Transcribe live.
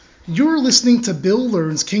You're listening to Bill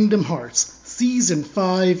Learns Kingdom Hearts, Season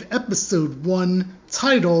 5, Episode 1,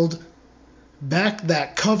 titled Back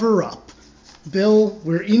That Cover Up. Bill,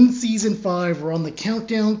 we're in Season 5. We're on the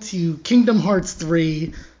countdown to Kingdom Hearts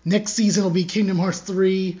 3. Next season will be Kingdom Hearts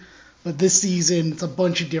 3, but this season it's a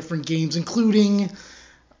bunch of different games, including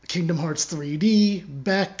Kingdom Hearts 3D,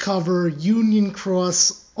 Back Cover, Union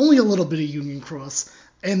Cross, only a little bit of Union Cross,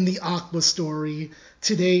 and the Aqua story.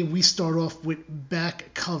 Today we start off with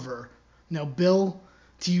Back Cover. Now, Bill,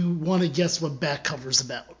 do you want to guess what Back Cover's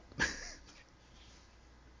about?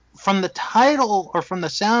 From the title, or from the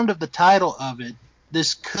sound of the title of it,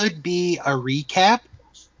 this could be a recap.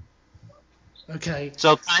 Okay.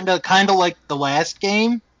 So kind of like the last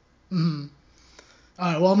game. Mm-hmm.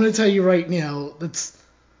 All right, well, I'm going to tell you right now, that's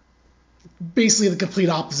basically the complete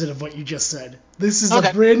opposite of what you just said. This is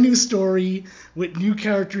a brand new story with new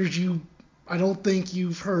characters I don't think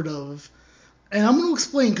you've heard of. And I'm going to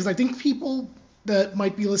explain, because I think people that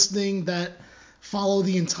might be listening that follow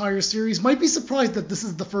the entire series might be surprised that this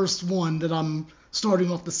is the first one that I'm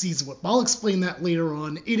starting off the season with. But I'll explain that later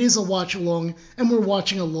on. It is a watch along, and we're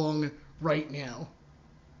watching along right now.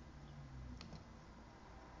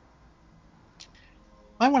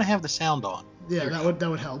 I want to have the sound on. Yeah, that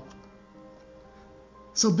would help.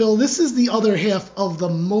 So, Bill, this is the other half of the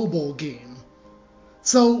mobile game.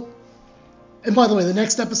 So, and by the way, the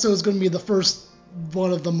next episode is going to be the first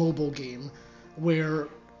one of the mobile game, where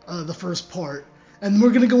the first part. And we're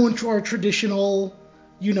going to go into our traditional,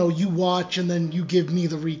 you watch and then you give me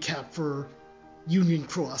the recap for Union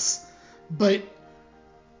Cross. But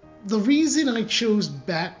the reason I chose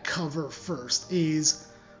Back Cover first is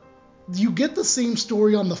you get the same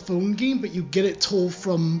story on the phone game, but you get it told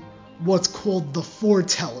from what's called the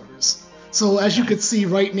foretellers. So as you can see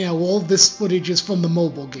right now, all of this footage is from the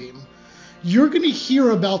mobile game. You're going to hear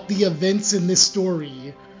about the events in this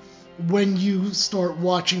story when you start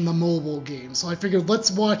watching the mobile game. So I figured let's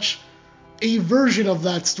watch a version of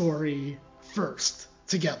that story first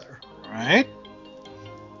together. All right.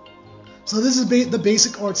 So this is the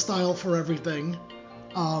basic art style for everything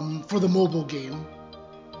for the mobile game.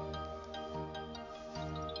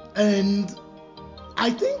 And I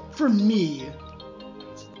think for me,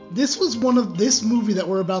 this movie that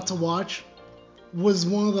we're about to watch was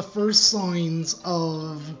one of the first signs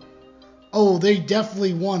of, oh, they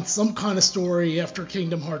definitely want some kind of story after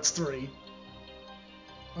Kingdom Hearts 3.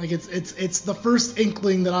 Like, it's the first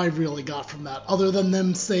inkling that I really got from that, other than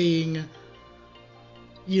them saying,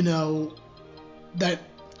 that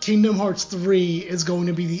Kingdom Hearts 3 is going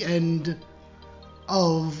to be the end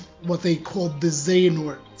of what they called the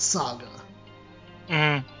Xehanort saga.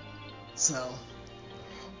 Mm. So,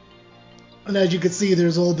 and as you can see,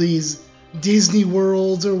 there's all these Disney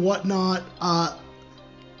worlds or whatnot.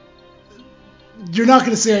 You're not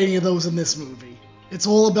going to see any of those in this movie. It's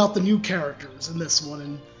all about the new characters in this one,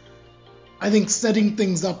 and I think setting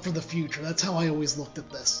things up for the future. That's how I always looked at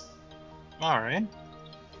this. All right.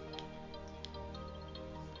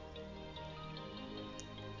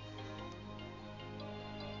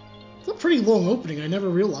 It's a pretty long opening. I never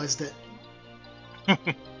realized it.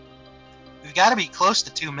 We've got to be close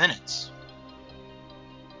to 2 minutes.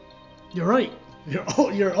 You're right.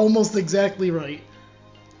 You're almost exactly right.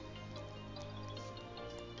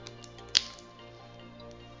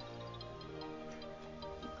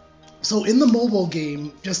 So in the mobile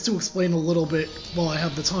game, just to explain a little bit while I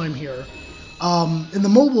have the time here, in the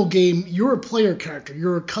mobile game, you're a player character.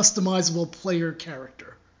 You're a customizable player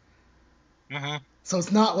character. Mm-hmm. So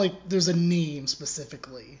it's not like there's a name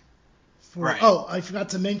specifically. Right. Oh, I forgot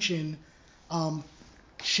to mention,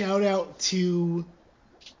 shout out to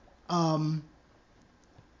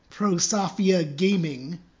Pro Sophia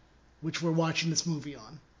Gaming, which we're watching this movie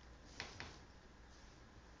on.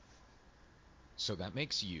 So that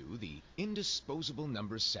makes you the indisposable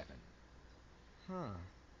number 7. Huh.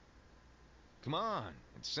 Come on,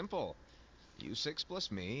 it's simple. U6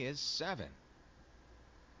 plus me is 7.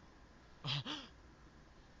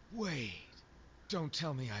 Wait, don't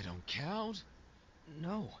tell me I don't count.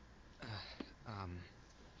 No.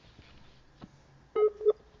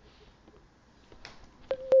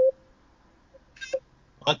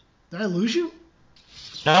 What? Did I lose you?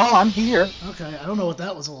 No, I'm here. Okay, I don't know what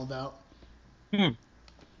that was all about. I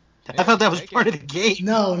thought that was part of the game.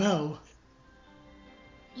 No.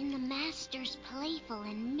 In the Master's playful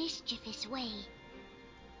and mischievous way,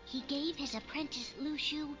 he gave his apprentice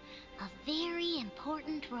Luxu a very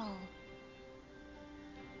important role.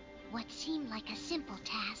 What seemed like a simple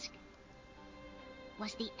task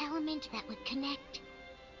was the element that would connect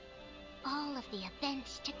all of the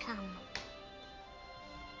events to come.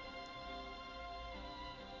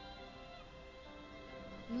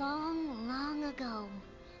 Long, long ago,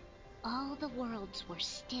 all the worlds were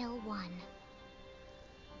still one.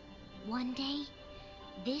 One day,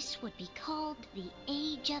 this would be called the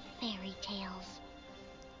Age of Fairy Tales.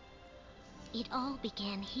 It all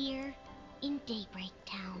began here in Daybreak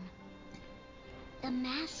Town. The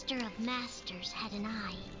Master of Masters had an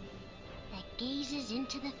eye that gazes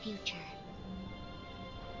into the future.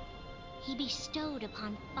 He bestowed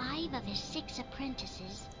upon 5 of his 6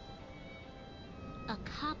 apprentices a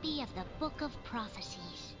copy of the Book of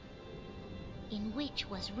Prophecies, in which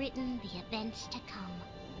was written the events to come.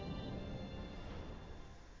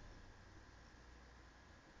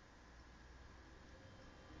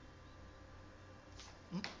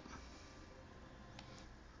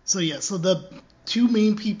 So the 2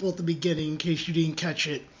 main people at the beginning, in case you didn't catch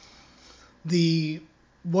it, the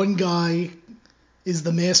one guy is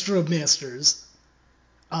the Master of Masters.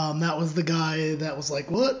 That was the guy that was like,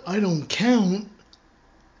 "What? I don't count."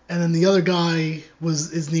 And then the other guy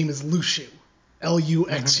his name is Luxu,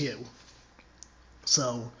 Luxu.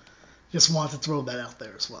 So, just wanted to throw that out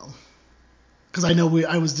there as well, because I know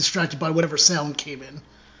I was distracted by whatever sound came in.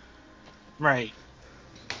 Right.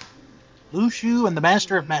 Luxu and the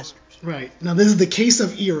Master of Masters. Right. Now this is the Case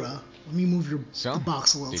of Era. Let me move So, the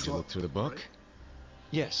box a little. did you look through the book? Right.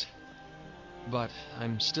 Yes, but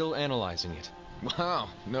I'm still analyzing it. Wow,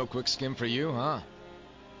 no quick skim for you, huh?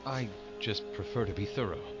 I just prefer to be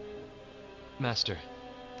thorough. Master,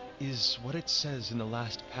 is what it says in the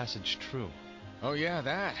last passage true? Oh yeah,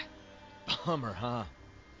 that. Bummer, huh?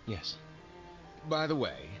 Yes. By the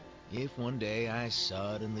way, if one day I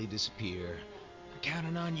suddenly disappear, I'm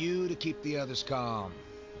counting on you to keep the others calm,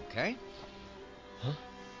 okay? Huh?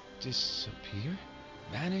 Disappear?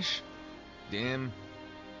 Vanish? Dim?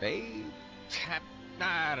 Fade?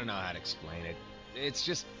 I don't know how to explain it. It's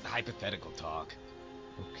just hypothetical talk.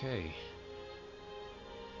 Okay.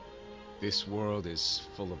 This world is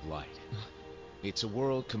full of light. It's a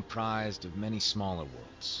world comprised of many smaller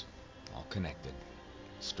worlds, all connected,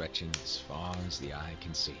 stretching as far as the eye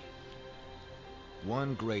can see.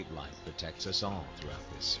 One great light protects us all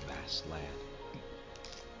throughout this vast land.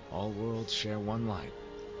 All worlds share one light,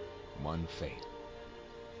 one fate.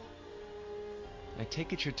 I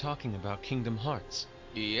take it you're talking about Kingdom Hearts.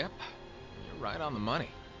 Yep, you're right on the money.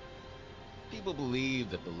 People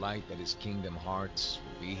believe that the light that is Kingdom Hearts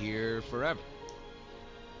will be here forever.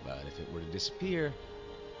 But if it were to disappear,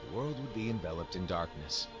 the world would be enveloped in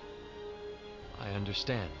darkness. I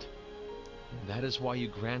understand. That is why you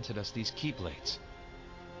granted us these Keyblades.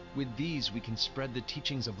 With these we can spread the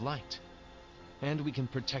teachings of light. And we can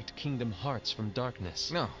protect Kingdom Hearts from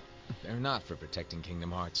darkness. No, they're not for protecting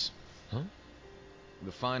Kingdom Hearts. Huh?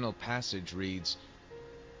 The final passage reads,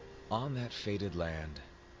 "On that fated land,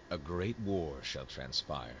 a great war shall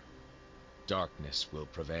transpire. Darkness will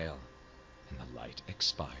prevail, and the light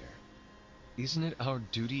expire." Isn't it our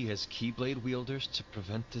duty as Keyblade wielders to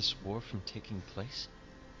prevent this war from taking place?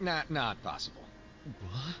 Not possible.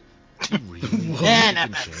 What? Do you really think Yeah, you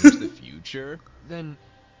not can change the future? Then,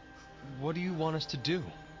 what do you want us to do?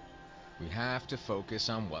 We have to focus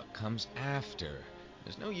on what comes after.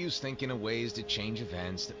 There's no use thinking of ways to change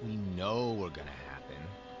events that we know are gonna happen.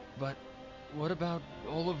 But what about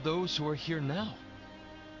all of those who are here now?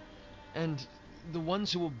 And the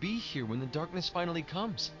ones who will be here when the darkness finally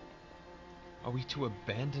comes? Are we to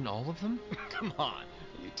abandon all of them? Come on,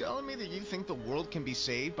 are you telling me that you think the world can be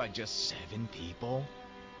saved by just 7 people?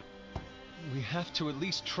 We have to at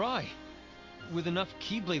least try. With enough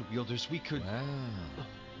Keyblade wielders, we could... Well,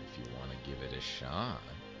 if you want to give it a shot.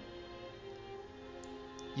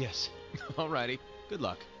 Yes. Alrighty, good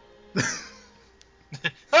luck.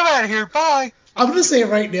 I'm out of here. Bye. I'm gonna say it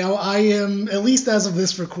right now. I am, at least as of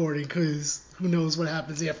this recording, because who knows what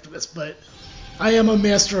happens after this, but I am a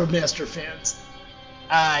Master of Master fan.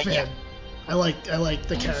 Yeah. I like the And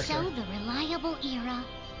character. so the reliable Era,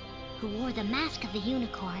 who wore the mask of the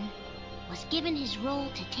unicorn, was given his role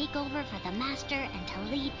to take over for the Master and to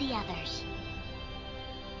lead the others.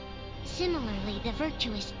 Similarly, the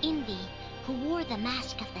virtuous Envy, who wore the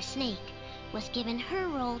mask of the snake, was given her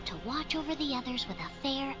role to watch over the others with a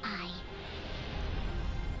fair eye.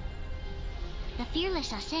 The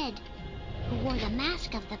fearless Aced, who wore the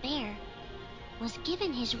mask of the bear, was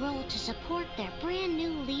given his role to support their brand new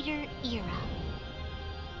leader, Era.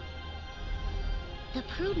 The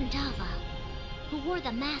prudent Ava, who wore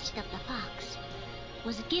the mask of the fox,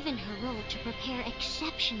 was given her role to prepare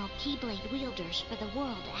exceptional Keyblade wielders for the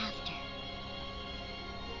world after.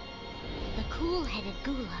 The cool-headed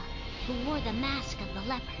Gula, who wore the mask of the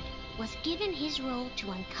leopard, was given his role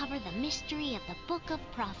to uncover the mystery of the Book of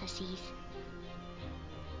Prophecies.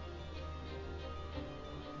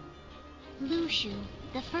 Lu Shu,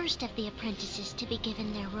 the first of the apprentices to be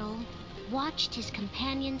given their role, watched his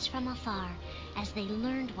companions from afar as they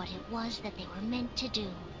learned what it was that they were meant to do.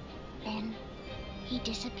 Then, he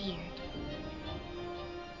disappeared.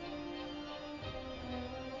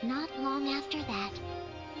 Not long after that,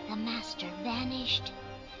 the master vanished,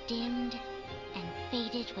 dimmed, and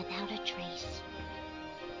faded without a trace.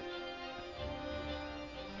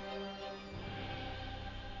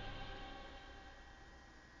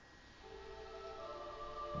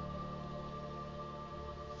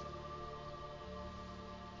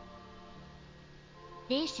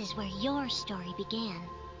 This is where your story began.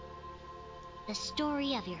 The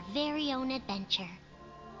story of your very own adventure.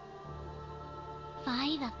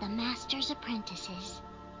 5 of the Master's apprentices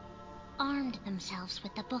armed themselves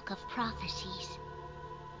with the Book of Prophecies.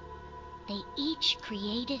 They each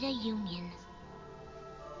created a union.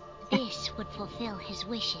 This would fulfill his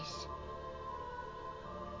wishes.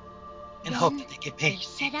 And Then hope that they get they paid.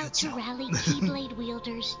 set out to So- rally Keyblade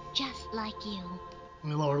wielders just like you. Let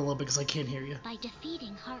me lower it a little bit because I can't hear you. By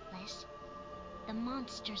defeating Heartless, the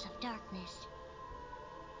monsters of darkness,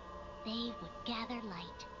 they would gather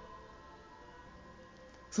light.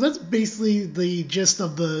 So that's basically the gist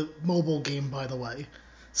of the mobile game, by the way.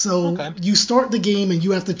 So Okay. you start the game and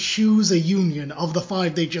you have to choose a union of the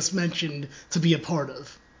 5 they just mentioned to be a part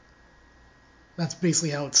of. That's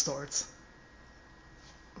basically how it starts.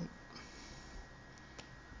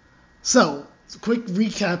 So, quick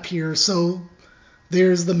recap here. So,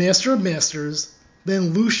 there's the Master of Masters,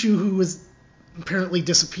 then Lu Shu, who was apparently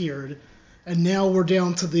disappeared, and now we're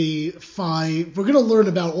down to the 5. We're going to learn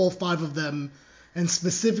about all 5 of them, and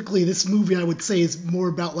specifically this movie I would say is more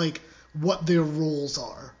about like what their roles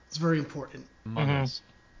are. It's very important. Among us.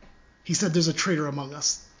 He said there's a traitor among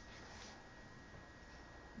us.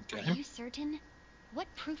 Okay. Are you certain? What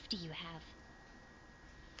proof do you have?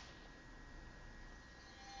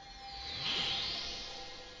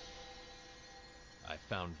 I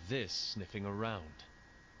found this sniffing around.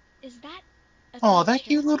 Is that a Oh, that creature?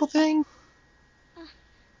 cute little thing.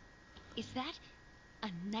 Is that a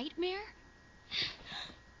nightmare?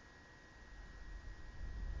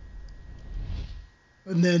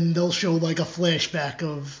 And then they'll show like a flashback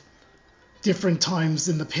of different times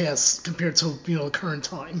in the past compared to, the current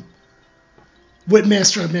time. With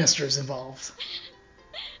Master of Masters involved.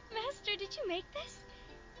 Master, did you make this?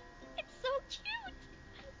 It's so cute.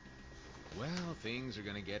 Well, things are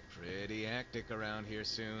gonna get pretty hectic around here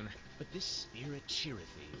soon. But this spirit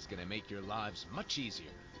Chirithy is gonna make your lives much easier.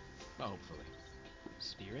 Hopefully.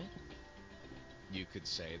 Spirit? You could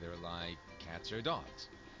say they're like cats or dogs.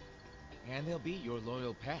 And they'll be your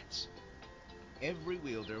loyal pets. Every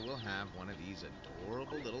wielder will have one of these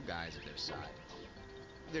adorable little guys at their side.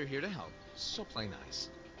 They're here to help, so play nice.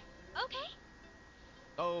 Okay.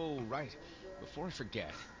 Oh, right. Before I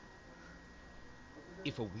forget.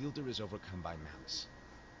 If a wielder is overcome by malice,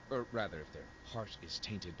 or rather if their heart is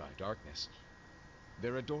tainted by darkness,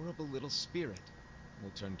 their adorable little spirit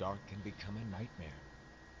will turn dark and become a nightmare.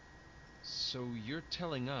 So you're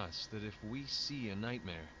telling us that if we see a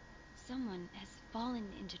nightmare, Someone has fallen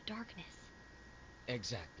into darkness.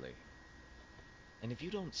 Exactly. And if you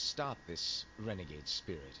don't stop this renegade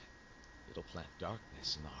spirit, it'll plant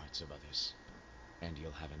darkness in the hearts of others. And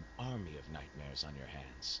you'll have an army of nightmares on your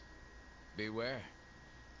hands. Beware.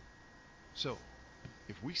 So,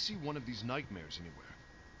 if we see one of these nightmares anywhere,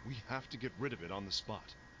 we have to get rid of it on the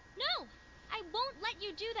spot. No! I won't let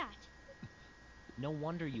you do that. No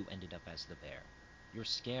wonder you ended up as the bear. You're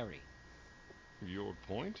scary. Your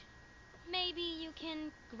point? Maybe you can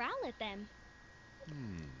growl at them.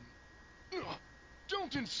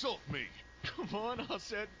 Don't insult me! Come on,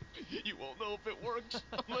 Hassan. You won't know if it works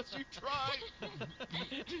unless you try.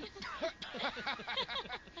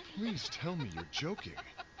 Please tell me you're joking.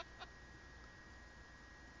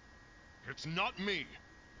 It's not me!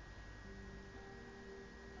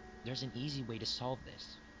 There's an easy way to solve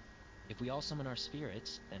this. If we all summon our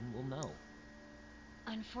spirits, then we'll know.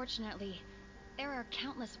 Unfortunately, there are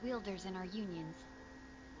countless wielders in our unions.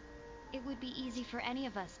 It would be easy for any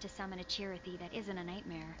of us to summon a Chirithy that isn't a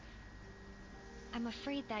nightmare. I'm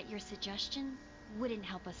afraid that your suggestion wouldn't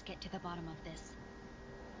help us get to the bottom of this.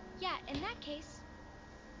 Yeah, in that case,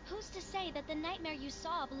 who's to say that the nightmare you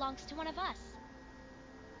saw belongs to one of us?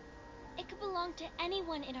 It could belong to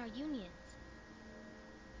anyone in our unions.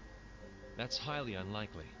 that's highly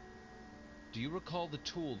unlikely. Do you recall the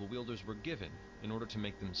tool the wielders were given in order to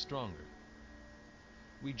make them stronger?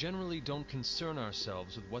 We generally don't concern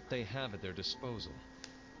ourselves with what they have at their disposal.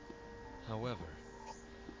 However,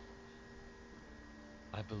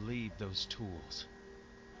 I believe those tools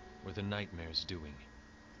were the nightmare's doing.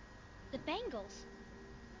 The bangles.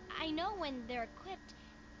 I know when they're equipped,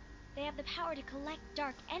 they have the power to collect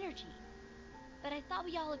dark energy. But I thought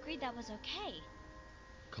we all agreed that was okay.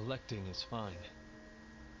 Collecting is fine,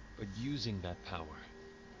 but using that power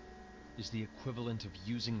is the equivalent of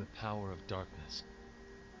using the power of darkness.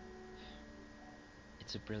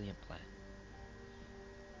 It's a brilliant plan.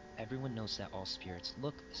 Everyone knows that all spirits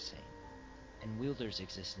look the same, and wielders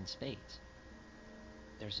exist in spades.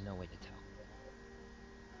 There's no way to tell.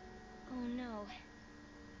 Oh no.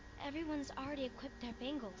 Everyone's already equipped their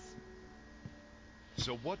bangles.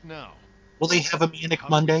 So what now? Will they have a Manic How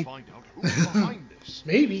Monday? do we find out who's behind this?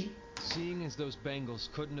 Maybe. Seeing as those bangles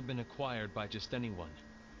couldn't have been acquired by just anyone,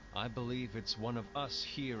 I believe it's one of us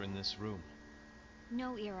here in this room.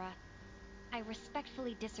 No, Ira. I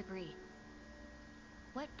respectfully disagree.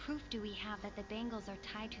 What proof do we have that the bangles are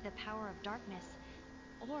tied to the power of darkness,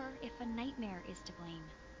 or if a nightmare is to blame?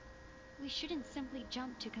 We shouldn't simply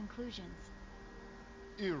jump to conclusions.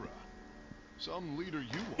 Ira, some leader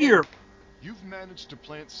you are. Here. You've managed to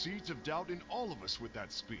plant seeds of doubt in all of us with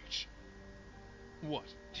that speech. What,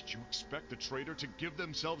 did you expect the traitor to give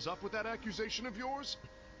themselves up with that accusation of yours?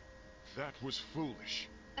 That was foolish.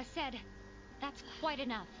 Aced, that's quite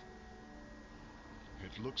enough.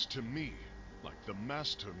 It looks to me like the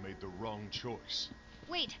Master made the wrong choice.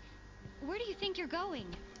 Wait, where do you think you're going?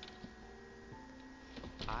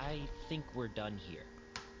 I think we're done here.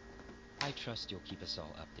 I trust you'll keep us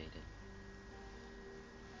all updated.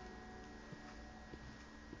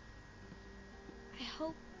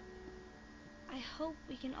 I hope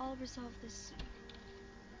we can all resolve this soon.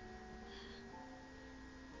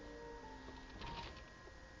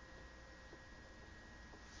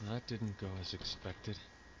 That didn't go as expected.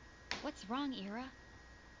 What's wrong, Ira?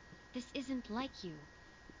 This isn't like you.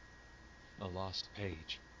 A lost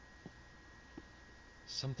page.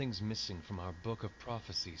 Something's missing from our book of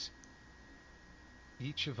prophecies.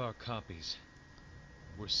 Each of our copies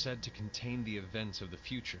were said to contain the events of the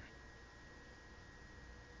future.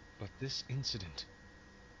 But this incident,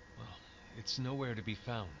 well, it's nowhere to be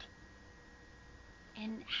found.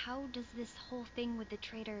 And how does this whole thing with the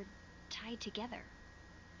traitor tie together?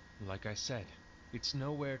 Like I said, it's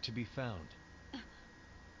nowhere to be found.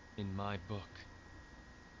 In my book.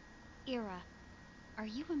 Ira, are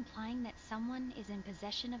you implying that someone is in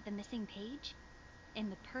possession of the missing page?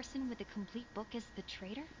 And the person with the complete book is the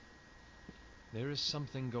traitor? There is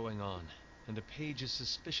something going on, and a page is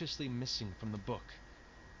suspiciously missing from the book.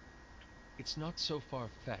 It's not so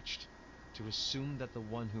far-fetched to assume that the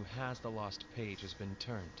one who has the lost page has been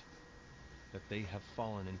turned, that they have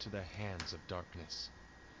fallen into the hands of darkness.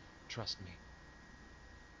 Trust me.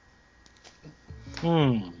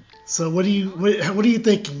 So what are you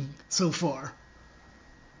thinking so far?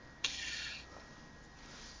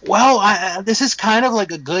 Well, this is kind of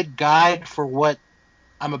like a good guide for what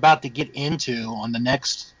I'm about to get into on the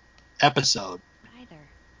next episode. Either.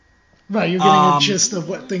 Right, you're getting a gist of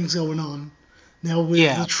what things going on. Now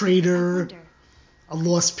with the traitor, a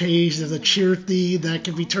lost page, there's a Chirthi that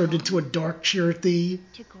can be turned into a dark Chirthi.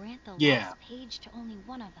 To grant the Yeah. lost page to only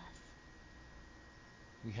one of us.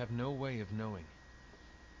 We have no way of knowing.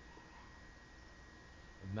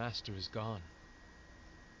 The Master is gone.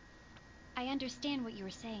 I understand what you were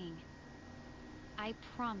saying. I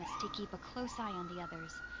promise to keep a close eye on the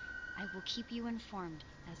others. I will keep you informed,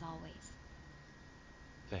 as always.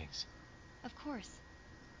 Thanks. Of course.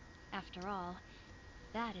 After all,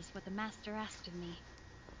 that is what the Master asked of me.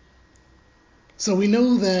 So we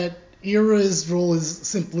know that Ira's role is And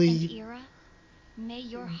simply Ira, may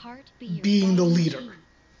your heart be your being the guiding leader. key.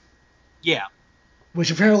 Yeah.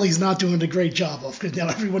 Which apparently he's not doing a great job of, because now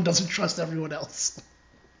everyone doesn't trust everyone else.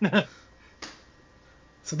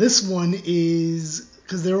 So this one is,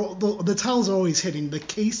 because the titles are always hitting, The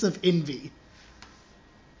Case of Envy.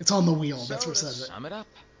 It's on the wheel, that's what it So to says it. sum it up,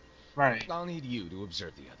 Right. I'll need you to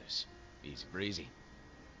observe the others. Easy breezy.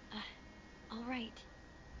 All right.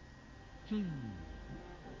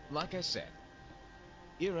 Like I said,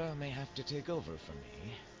 Ira may have to take over from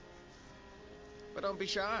me. But don't be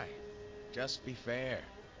shy. Just be fair.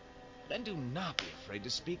 And do not be afraid to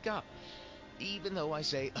speak up. Even though I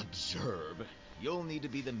say observe, you'll need to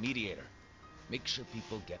be the mediator. Make sure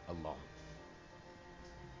people get along.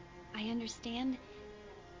 I understand,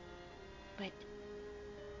 but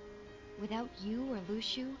without you or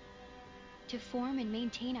Luciu, to form and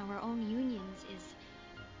maintain our own unions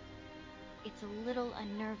it's a little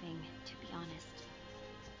unnerving, to be honest.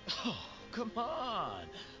 Oh, come on.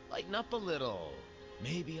 Lighten up a little.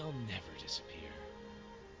 Maybe I'll never disappear.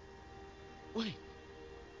 Wait.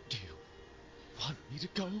 Do you want me to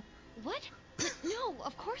go? What? No,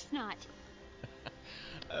 of course not.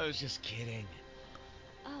 I was just kidding.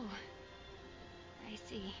 Oh, I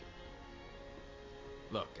see.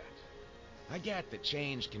 Look, I get that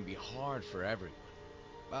change can be hard for everyone,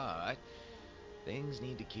 but things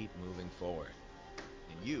need to keep moving forward,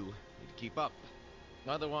 and you need to keep up.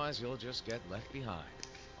 Otherwise, you'll just get left behind,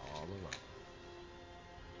 all alone.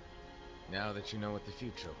 Now that you know what the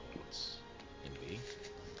future holds, Envy,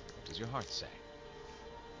 what does your heart say?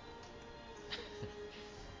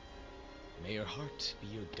 May your heart be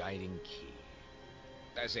your guiding key.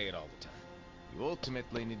 I say it all the time. You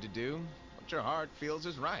ultimately need to do what your heart feels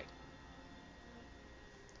is right.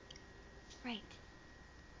 Right.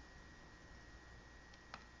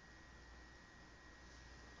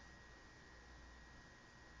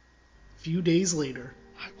 A few days later.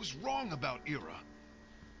 I was wrong about Ira.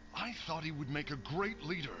 I thought he would make a great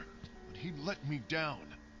leader, but he let me down.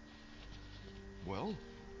 Well,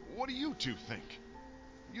 what do you two think?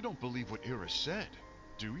 You don't believe what Ira said,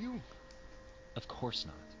 do you? Of course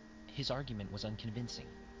not. His argument was unconvincing.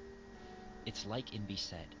 It's like Invi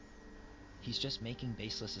said. He's just making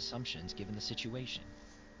baseless assumptions given the situation.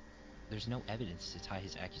 There's no evidence to tie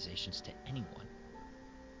his accusations to anyone,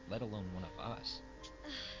 let alone one of us.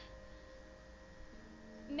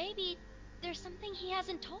 Maybe there's something he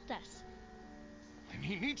hasn't told us. And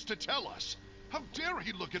he needs to tell us. How dare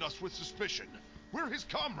he look at us with suspicion? We're his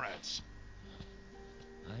comrades.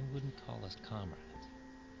 I wouldn't call us comrades.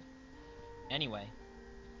 Anyway,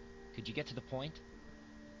 could you get to the point?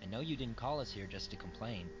 I know you didn't call us here just to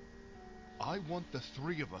complain. I want the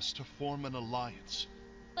three of us to form an alliance.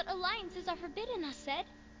 But alliances are forbidden, us said.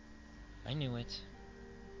 I knew it.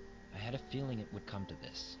 I had a feeling it would come to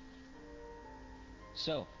this.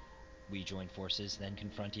 So, we join forces, then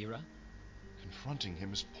confront Ira? Confronting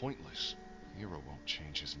him is pointless. Ira won't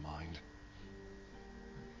change his mind.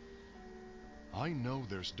 I know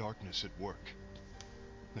there's darkness at work.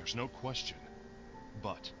 There's no question.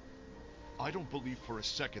 But I don't believe for a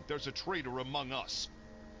second there's a traitor among us.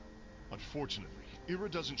 Unfortunately, Ira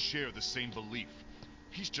doesn't share the same belief.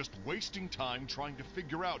 He's just wasting time trying to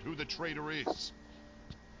figure out who the traitor is.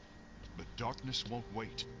 But darkness won't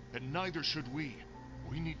wait, and neither should we.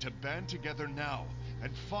 We need to band together now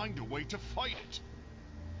and find a way to fight it.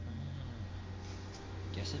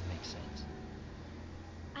 Guess it makes sense.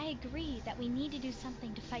 I agree that we need to do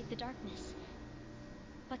something to fight the darkness.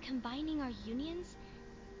 But combining our unions?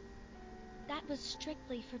 That was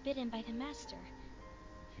strictly forbidden by the Master.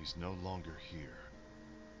 He's no longer here.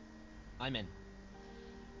 I'm in.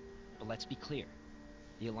 But let's be clear.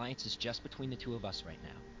 The alliance is just between the two of us right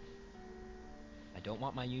now. I don't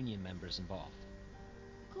want my union members involved.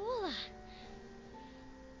 Gula!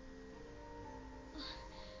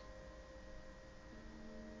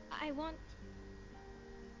 I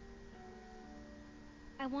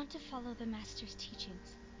want to follow the Master's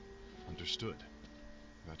teachings. Understood.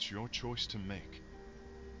 That's your choice to make.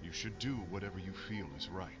 You should do whatever you feel is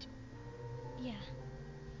right. Yeah.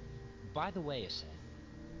 By the way, Asen,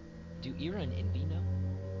 do Ira and Invi know?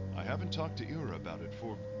 I haven't talked to Ira about it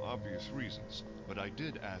for obvious reasons, but I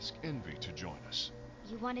did ask Envy to join us.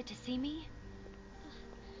 You wanted to see me?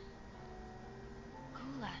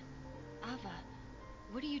 Gula, Ava,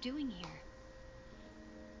 what are you doing here?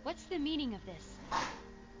 What's the meaning of this?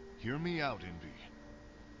 Hear me out, Envy.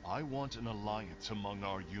 I want an alliance among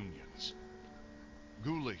our unions.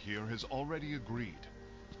 Gula here has already agreed.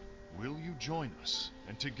 Will you join us?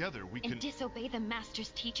 And together we can... And disobey the Master's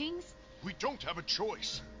teachings? We don't have a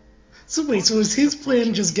choice. So wait, so is his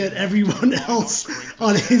plan just get everyone else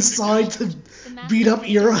on his side to beat up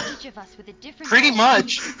Ira? Each of us with a different Pretty goal.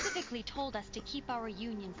 much. He specifically told us to keep our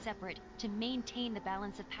union separate, to maintain the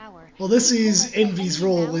balance of power. Well, this He told is us that Envy's any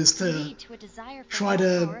role, imbalance is to lead to a desire for try more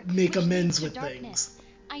to power, make which amends leads to with darkness. things.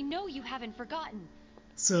 I know you haven't forgotten.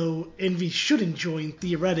 So Envy shouldn't join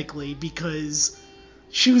theoretically, because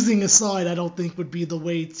choosing a side I don't think would be the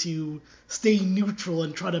way to stay neutral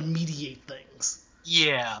and try to mediate things.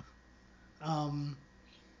 Yeah.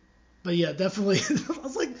 But yeah, definitely. I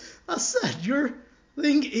was like, I said, your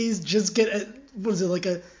thing is just get what is it, like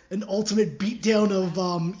an ultimate beatdown of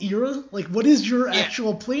Ira? Like, what is your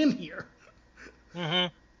actual plan here? Mm-hmm.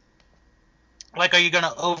 Like, are you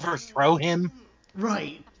gonna overthrow him?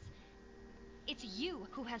 Right. It's you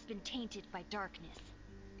who has been tainted by darkness.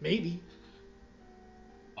 Maybe.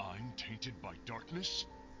 I'm tainted by darkness?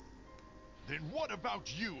 Then what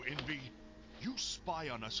about you, Envy? You spy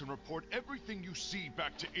on us and report everything you see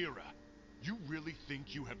back to Ira. You really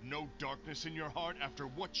think you have no darkness in your heart after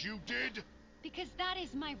what you did? Because that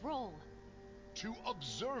is my role. To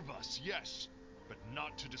observe us, yes, but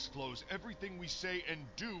not to disclose everything we say and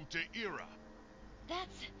do to Ira.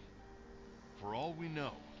 That's For all we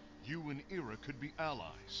know, you and Ira could be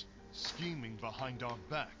allies, scheming behind our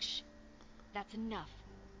backs. That's enough.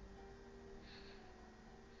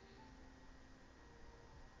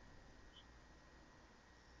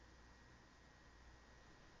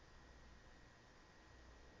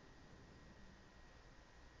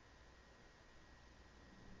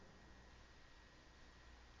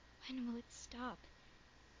 When will it stop?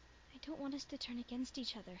 I don't want us to turn against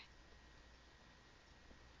each other.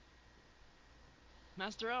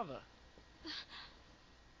 Master Alva.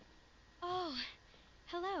 Oh,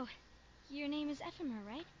 hello. Your name is Ephemer,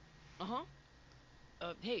 right?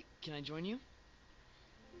 Uh-huh. Hey, can I join you?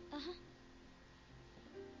 Uh-huh.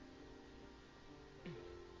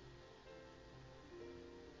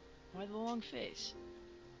 Why the long face?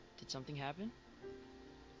 Did something happen?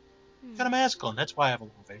 Got a mask on, that's why I have a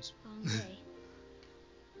long face. Long day.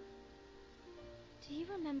 Do you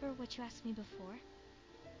remember what you asked me before?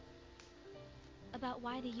 About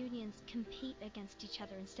why the unions compete against each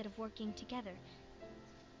other instead of working together.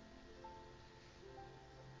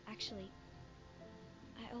 Actually,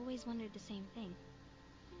 I always wondered the same thing.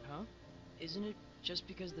 Huh? Isn't it just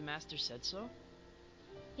because the Master said so?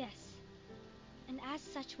 Yes. And as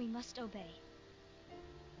such, we must obey.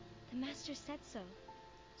 The Master said so.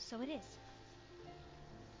 So it is.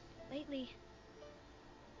 Lately,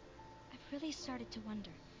 I've really started to wonder.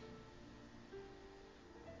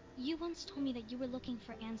 You once told me that you were looking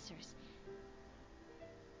for answers.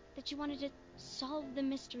 That you wanted to solve the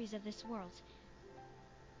mysteries of this world.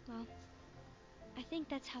 Well, I think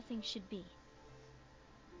that's how things should be.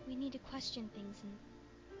 We need to question things and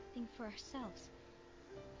think for ourselves.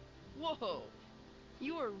 Whoa!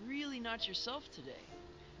 You are really not yourself today.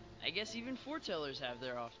 I guess even foretellers have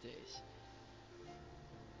their off days.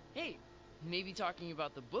 Hey, maybe talking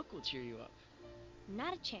about the book will cheer you up.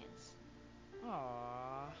 Not a chance.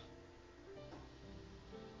 Aww.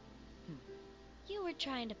 You were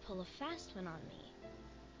trying to pull a fast one on me,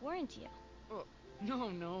 weren't you? Oh,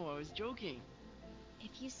 no, I was joking.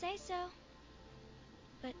 If you say so.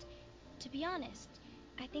 But, to be honest,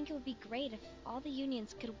 I think it would be great if all the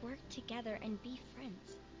unions could work together and be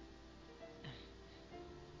friends.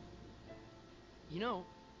 You know,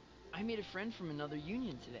 I made a friend from another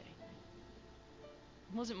union today.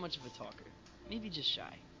 Wasn't much of a talker, maybe just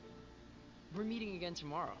shy. We're meeting again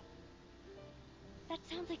tomorrow. That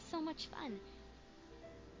sounds like so much fun.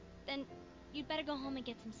 Then, you'd better go home and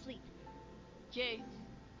get some sleep. Okay.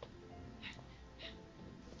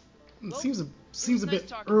 It Well, seems a nice bit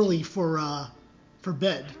talking early for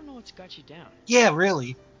bed. I don't know what's got you down, Yeah,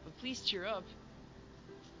 really. but please cheer up.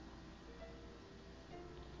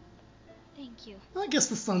 Thank you. I guess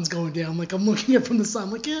the sun's going down. Like, I'm looking up from the sun.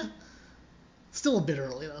 Like, yeah, still a bit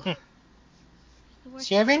early though. The worst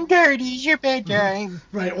 7:30 is your bedtime.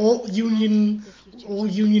 Right, all union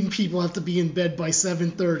people have to be in bed by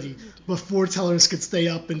 7:30, but foretellers could stay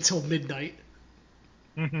up until midnight.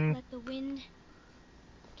 Mm-hmm. Let the wind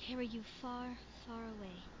carry you far, far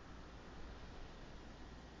away.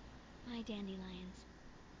 My dandelions.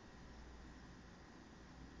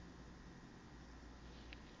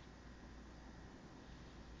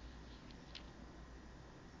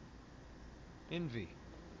 Envy.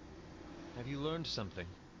 Have you learned something?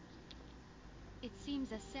 It seems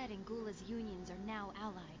Aced and Gula's unions are now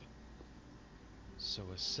allied. So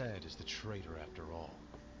Aced is the traitor after all.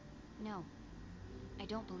 No, I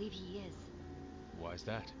don't believe he is. Why's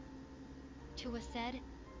that? To Aced,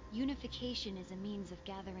 unification is a means of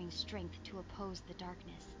gathering strength to oppose the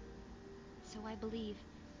darkness. So I believe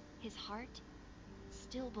his heart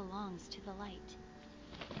still belongs to the light.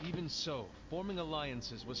 Even so, forming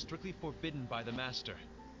alliances was strictly forbidden by the Master.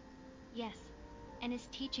 Yes, and his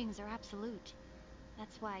teachings are absolute.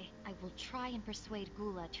 That's why I will try and persuade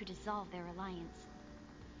Gula to dissolve their alliance.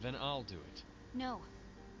 Then I'll do it. No.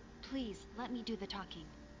 Please, let me do the talking.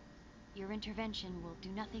 Your intervention will do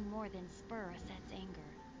nothing more than spur Aced's anger.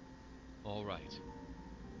 All right.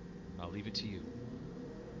 I'll leave it to you.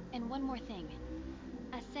 And one more thing.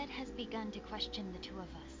 Aced has begun to question the two of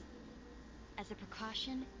us. As a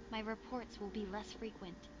precaution, my reports will be less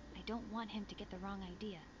frequent. I don't want him to get the wrong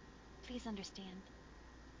idea. Please understand.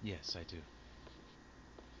 Yes, I do.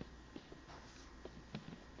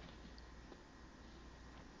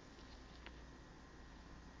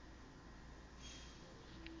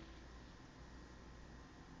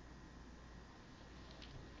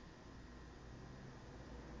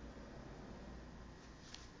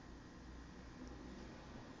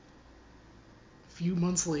 A few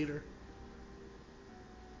months later.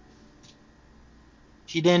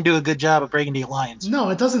 She didn't do a good job of breaking the alliance. No,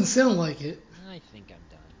 it doesn't sound like it. I think I'm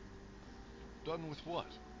done. Done with what?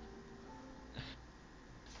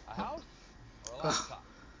 A house or a laptop?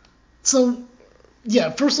 So, yeah,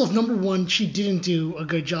 first off, number one, she didn't do a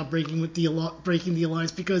good job breaking the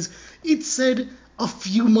alliance because it said a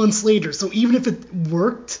few months later. So even if it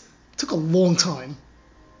worked, it took a long time.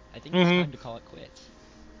 I think it's time to call it quits.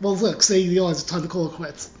 Well, look, say the alliance, it's time to call it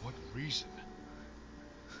quits. For what reason?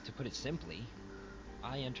 To put it simply,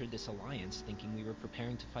 I entered this alliance thinking we were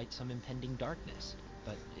preparing to fight some impending darkness,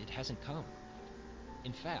 but it hasn't come.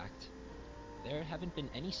 In fact, there haven't been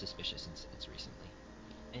any suspicious incidents recently,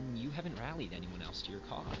 and you haven't rallied anyone else to your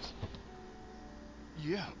cause.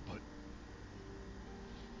 Yeah, but...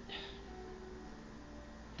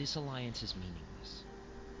 This alliance is meaningless.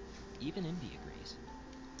 Even Envy agrees.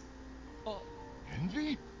 Oh,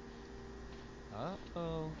 Envy?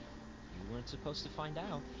 Uh-oh. You weren't supposed to find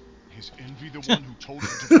out. Is Envy the one who told you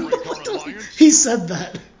to break our alliance? He said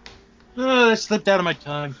that. Oh, that slipped out of my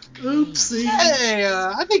tongue. Oopsie. Hey,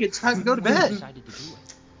 I think it's time to go to bed. Decided to do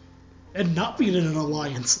it. And not being in an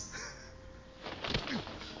alliance.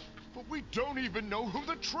 But we don't even know who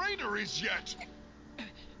the traitor is yet!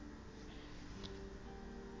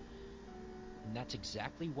 And that's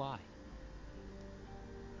exactly why.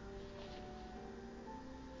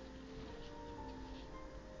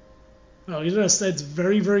 Oh, you notice that's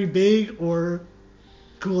very, very big, or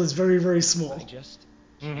Ghoul is very, very small. I just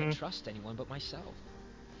can't trust anyone but myself.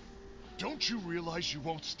 Don't you realize you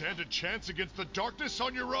won't stand a chance against the darkness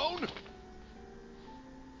on your own?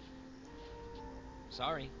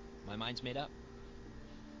 Sorry, my mind's made up.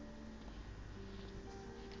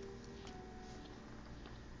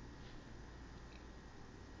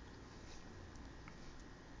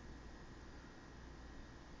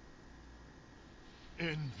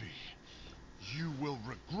 Envy, you will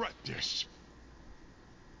regret this.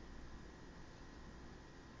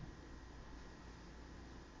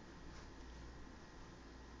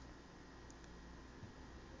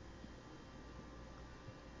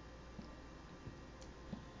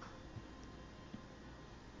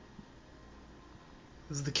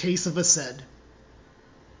 This is the case of Aced.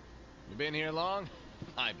 You been here long?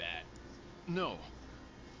 My bad. No.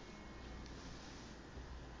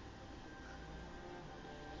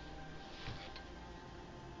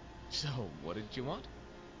 So, what did you want?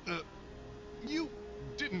 You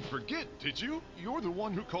didn't forget, did you? You're the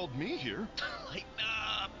one who called me here. Lighten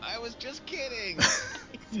up! I was just kidding.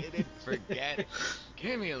 I didn't forget.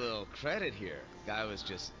 Give me a little credit here. Guy was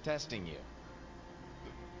just testing you.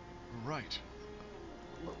 Right.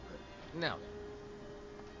 Now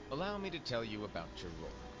then, allow me to tell you about your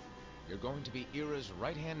role. You're going to be Ira's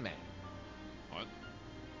right-hand man. What?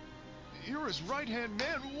 Ira's right-hand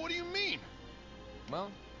man? What do you mean?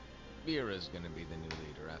 Well, Ira's gonna be the new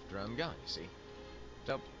leader after I'm gone, you see.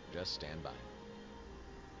 So, just stand by.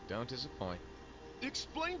 Don't disappoint.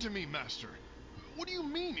 Explain to me, Master. What do you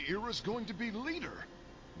mean Ira's going to be leader?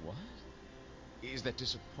 What? Is that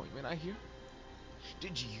disappointment I hear?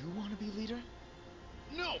 Did you want to be leader?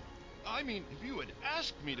 No! I mean, if you had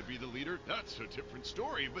asked me to be the leader, that's a different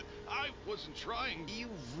story, but I wasn't trying... You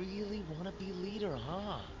really want to be leader,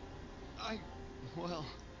 huh? Well...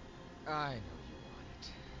 I know you want it,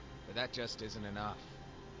 but that just isn't enough.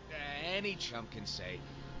 Any chump can say,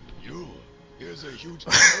 "You, here's a huge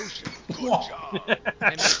promotion, good job," and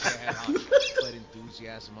make your head hot. But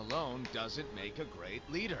enthusiasm alone doesn't make a great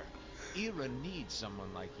leader. Ira needs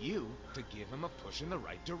someone like you to give him a push in the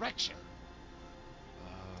right direction.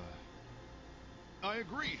 I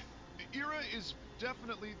agree. Ira is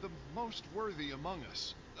definitely the most worthy among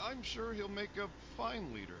us. I'm sure he'll make a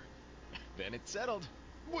fine leader. Then it's settled.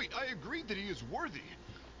 Wait, I agreed that he is worthy.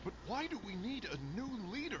 But why do we need a new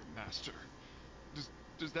leader, Master?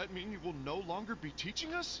 Does that mean you will no longer be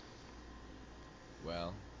teaching us?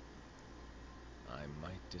 Well, I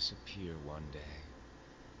might disappear one day.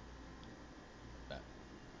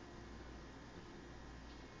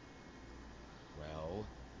 Well,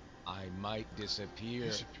 I might disappear.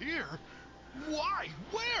 Disappear? Why?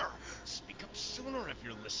 Where? Speak up sooner if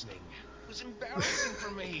you're listening. It was embarrassing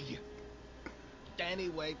for me.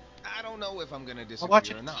 Anyway, I don't know if I'm gonna disappear I'll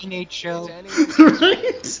watch or a not. teenage show. It's anyone's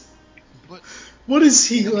Right? But What is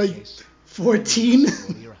he, In any like, case, 14? you're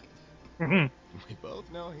totally right. We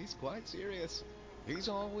both know he's quite serious. He's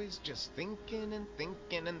always just thinking and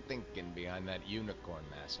thinking and thinking behind that unicorn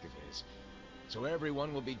mask of his. So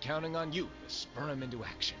everyone will be counting on you to spur him into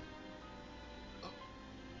action.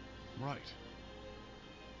 Right.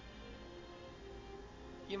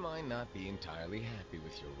 You might not be entirely happy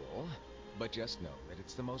with your role, but just know that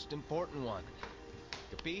it's the most important one.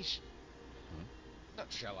 Capiche?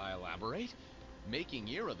 Shall I elaborate? Making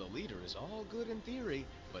Ira the leader is all good in theory,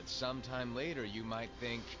 but sometime later you might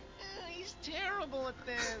think, He's terrible at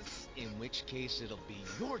this. In which case, it'll be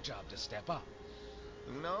your job to step up.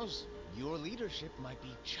 Who knows? Your leadership might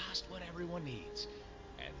be just what everyone needs.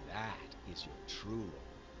 And that is your true role.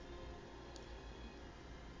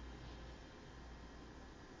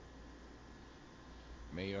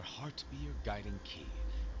 May your heart be your guiding key.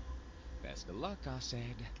 Best of luck,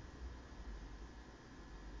 Asaid.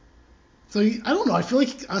 So I don't know. I feel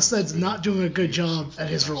like Asad's not doing a good job at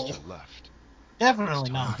his role. Definitely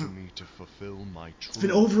not. For me to fulfill my It's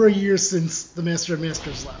been over a year since the Master of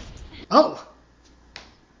Masters left. Oh!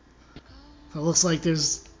 It looks like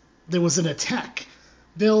there was an attack.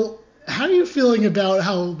 Bill, how are you feeling about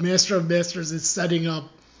how Master of Masters is setting up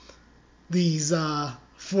these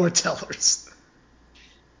foretellers?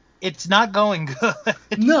 It's not going good.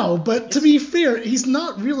 No, but to be fair, he's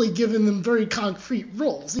not really giving them very concrete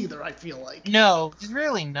roles either, I feel like. No, he's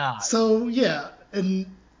really not. So, yeah, and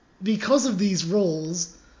because of these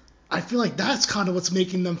roles, I feel like that's kind of what's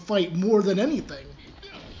making them fight more than anything.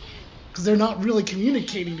 Because they're not really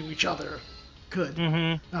communicating to each other. Good.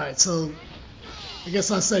 Mm-hmm. Alright, so I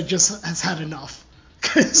guess Asad just has had enough.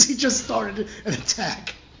 Because he just started an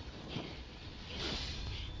attack.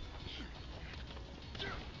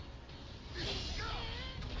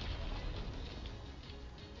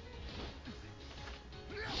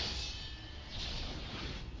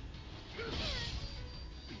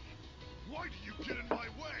 Why do you get in my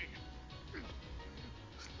way?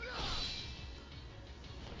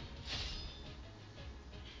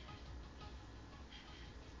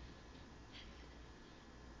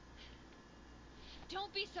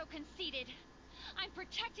 Don't be so conceited. I'm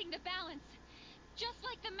protecting the balance, just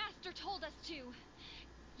like the Master told us to.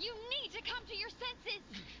 You need to come to your senses.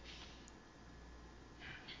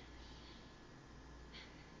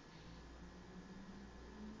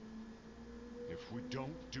 If we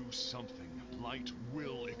don't do something, light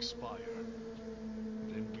will expire.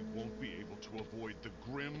 Then we won't be able to avoid the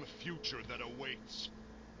grim future that awaits.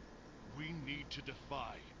 We need to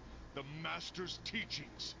defy the Master's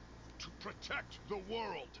teachings to protect the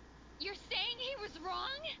world. You're saying he was wrong?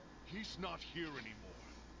 He's not here anymore.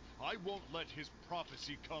 I won't let his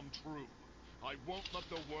prophecy come true. I won't let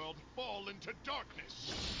the world fall into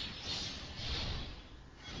darkness.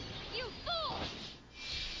 You fool!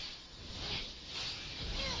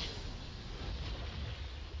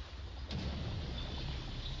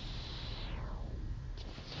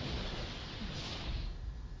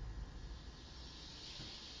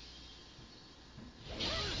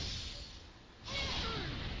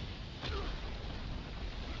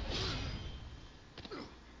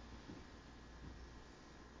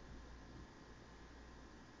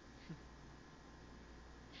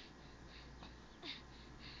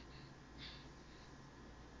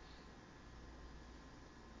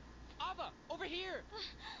 Ava, over here!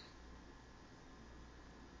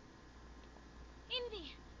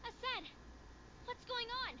 Envy! Asad! What's going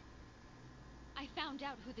on? I found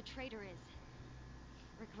out who the traitor is.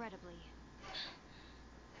 Regrettably.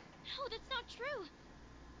 No, that's not true!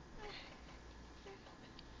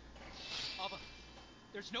 Ava,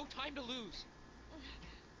 there's no time to lose.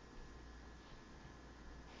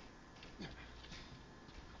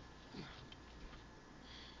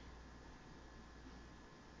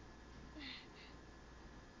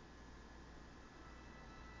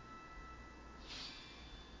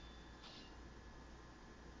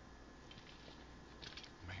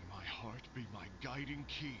 May my heart be my guiding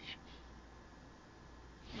key.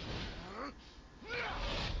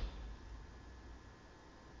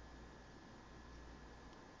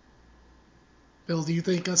 Bill, do you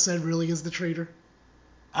think Asad really is the traitor?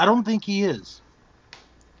 I don't think he is.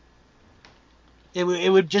 It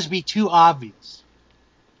would just be too obvious.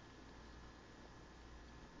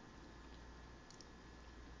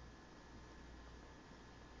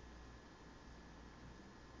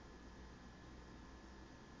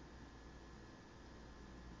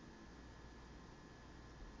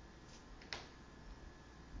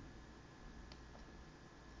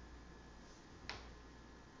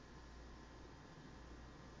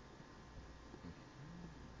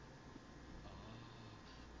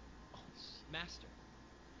 Master.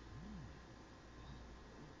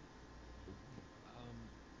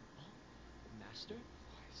 Master?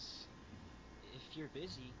 I see. If you're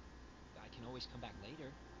busy, I can always come back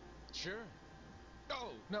later. Sure.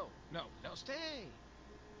 Oh, no, stay.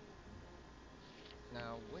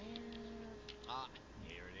 Now where? Ah,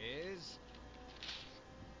 here it is.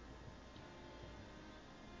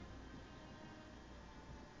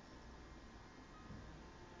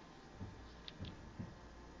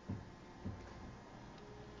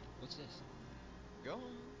 What's this? Go on,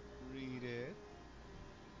 read it.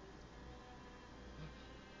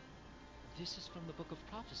 This is from the Book of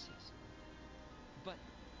Prophecies. But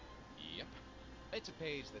Yep. It's a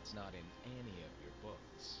page that's not in any of your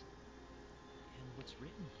books. and what's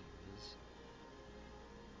written here is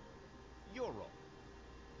Your role.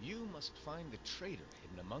 You must find the traitor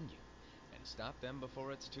hidden among you, and stop them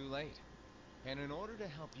before it's too late. And in order to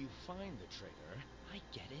help you find the traitor... I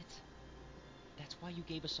get it. That's why you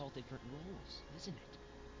gave us all different roles, isn't it?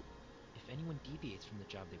 If anyone deviates from the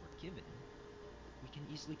job they were given, we can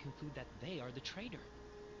easily conclude that they are the traitor.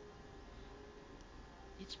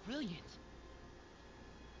 It's brilliant.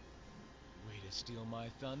 Way to steal my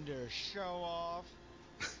thunder, show off.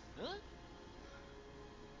 Huh?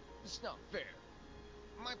 It's not fair.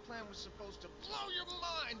 My plan was supposed to blow your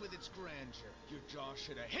mind with its grandeur. Your jaw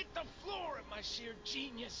should have hit the floor at my sheer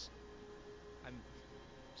genius. I'm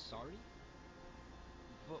sorry?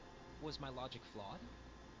 But was my logic flawed?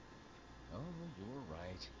 Oh, you're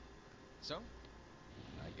right. So,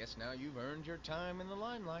 I guess now you've earned your time in the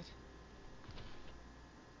limelight.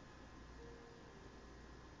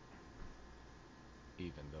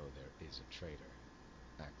 Even though there is a traitor,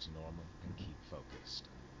 act normal and keep focused.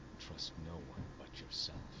 Trust no one but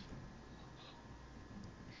yourself.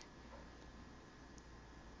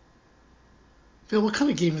 Phil, what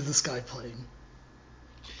kind of game is this guy playing?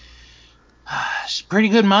 It's pretty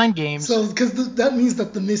good mind games. So, because that means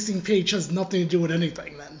that the missing page has nothing to do with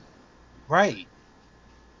anything, then. Right.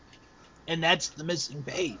 And that's the missing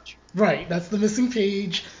page. Right, that's the missing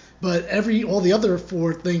page, but all the other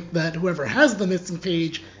four think that whoever has the missing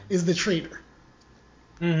page is the traitor.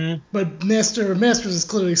 Mm-hmm. But Masters is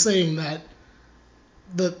clearly saying that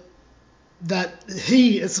that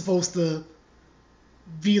he is supposed to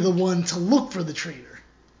be the one to look for the traitor.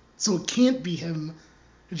 So it can't be him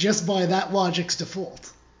just by that logic's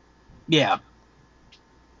default. Yeah.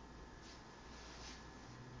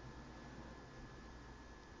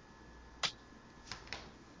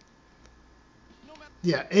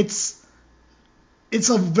 Yeah, it's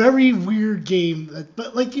a very weird game.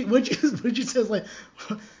 But like what you said, like,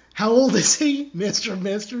 how old is he, Master of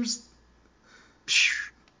Masters?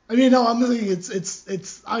 I mean, no, I'm thinking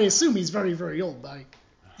it's. I assume he's very, very old. I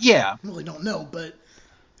really don't know, but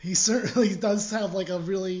he certainly does have like a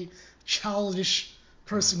really childish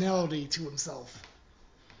personality to himself.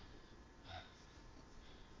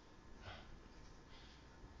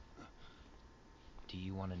 Do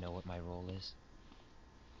you want to know what my role is?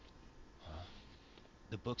 Huh?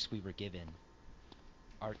 The books we were given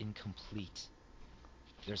are incomplete.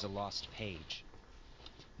 There's a lost page.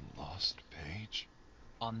 Lost page?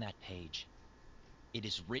 On that page, it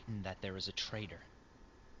is written that there is a traitor.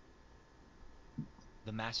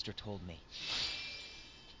 The Master told me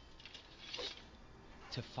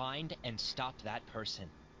to find and stop that person.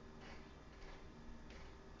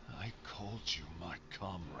 I called you my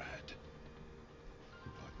comrade.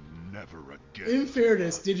 But never again. In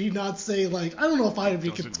fairness, did he not say, like, I don't know if I would be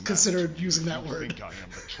Doesn't considered matter to me using if that you word. think I am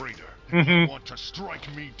the traitor, and you want to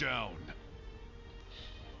strike me down.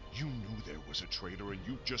 You knew there was a traitor, and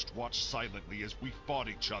you just watched silently as we fought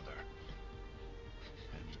each other.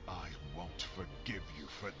 And I won't forgive you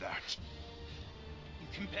for that. You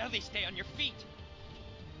can barely stay on your feet.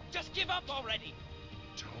 Just give up already.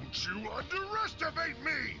 Don't you underestimate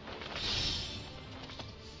me!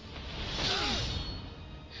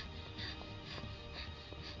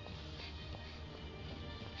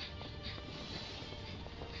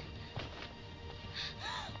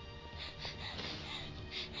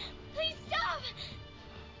 Please stop!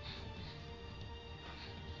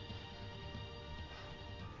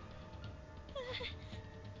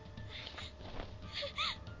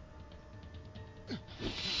 You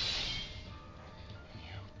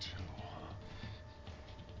too, huh?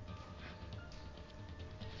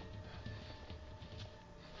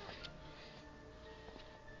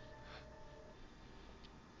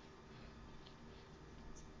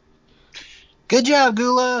 Good job,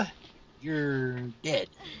 Gula. You're dead.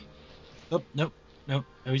 Oh, nope. No,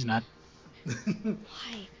 he's not.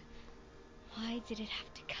 Why? Why did it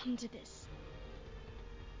have to come to this?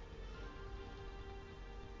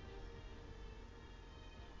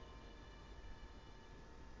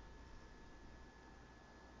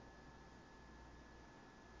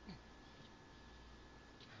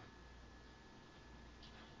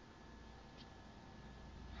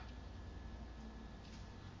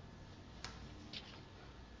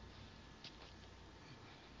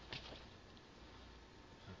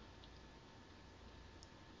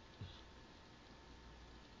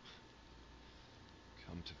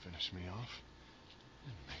 Come to finish me off?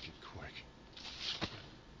 And make it quick.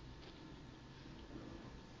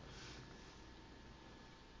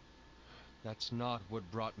 That's not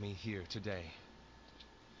what brought me here today.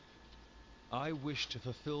 I wish to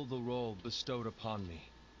fulfill the role bestowed upon me.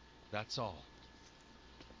 That's all.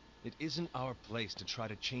 It isn't our place to try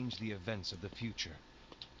to change the events of the future.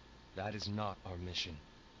 That is not our mission.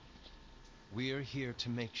 We are here to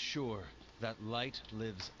make sure that light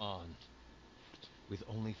lives on. With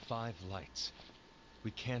only 5 lights,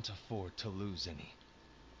 we can't afford to lose any.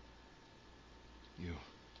 You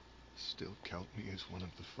still count me as one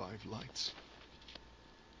of the 5 lights?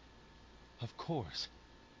 Of course.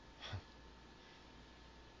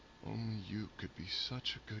 Only you could be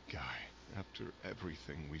such a good guy after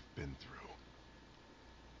everything we've been through.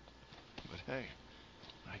 But hey,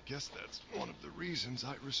 I guess that's one of the reasons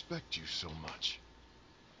I respect you so much.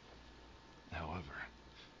 However,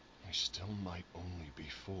 we still might only be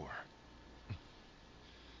 4.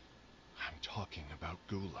 I'm talking about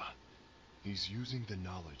Gula. He's using the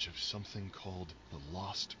knowledge of something called the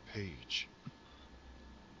Lost Page.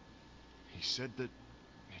 He said that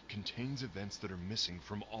it contains events that are missing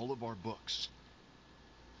from all of our books.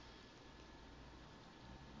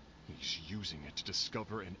 He's using it to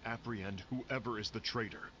discover and apprehend whoever is the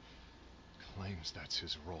traitor. Claims that's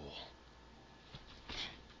his role.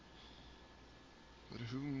 But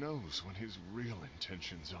who knows what his real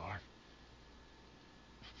intentions are?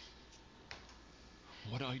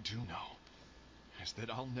 What I do know is that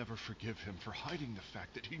I'll never forgive him for hiding the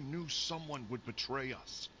fact that he knew someone would betray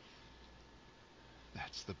us.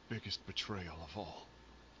 That's the biggest betrayal of all.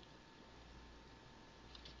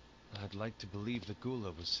 I'd like to believe that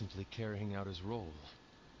Gula was simply carrying out his role.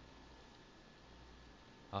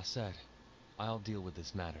 Aset, I'll deal with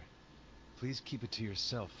this matter. Please keep it to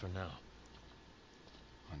yourself for now.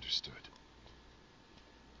 Understood.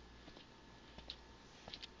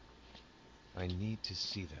 I need to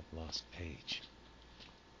see that lost page.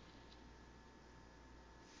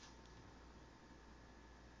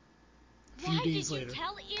 Few Why days did later. you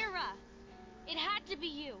tell Ira? It had to be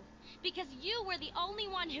you, because you were the only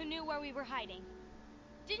one who knew where we were hiding.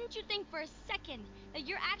 Didn't you think for a second that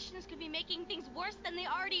your actions could be making things worse than they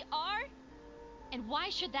already are? And why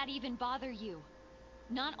should that even bother you?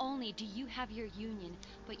 Not only do you have your union,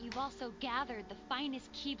 but you've also gathered the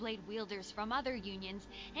finest Keyblade wielders from other unions,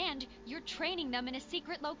 and you're training them in a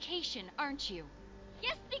secret location, aren't you?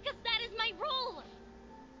 Yes, because that is my role!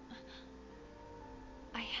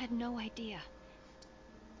 I had no idea.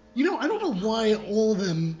 You know, I don't know why all of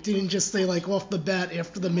them didn't just say, like, off the bat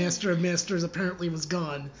after the Master of Masters apparently was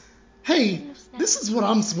gone, hey, this is what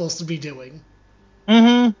I'm supposed to be doing.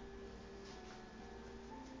 Mm-hmm.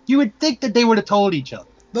 You would think that they would have told each other.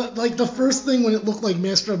 The first thing when it looked like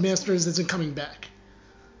Master of Masters isn't coming back.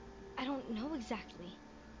 I don't know exactly.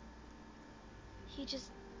 He just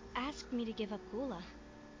asked me to give up Gula.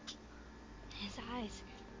 His eyes,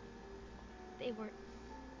 they were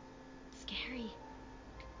scary.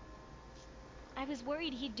 I was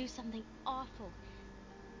worried he'd do something awful.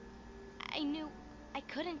 I knew I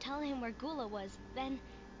couldn't tell him where Gula was. Then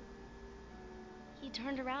he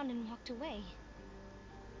turned around and walked away.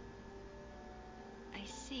 I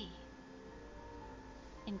see.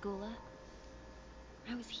 And Gula?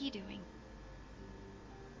 How is he doing?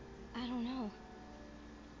 I don't know.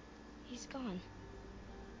 He's gone.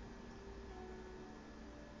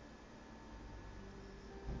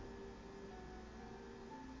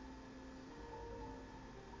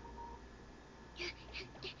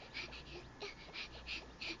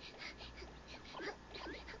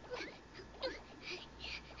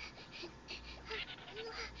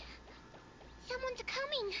 Someone's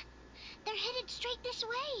coming. They're headed straight this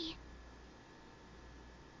way.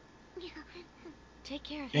 Take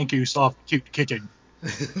care of him. Thank you, soft, cute kitchen.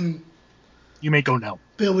 You may go now.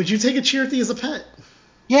 Bill, would you take a Cherokee as a pet?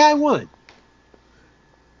 Yeah, I would.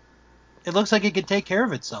 It looks like it could take care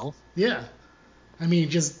of itself. Yeah. I mean,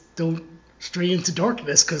 just don't stray into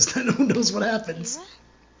darkness, because then who knows what happens. Ira?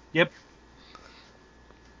 Yep.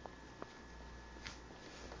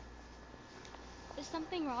 Is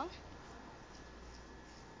something wrong?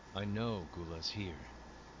 I know Gula's here.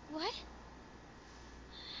 What?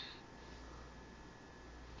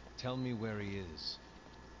 Tell me where he is.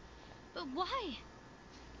 But why?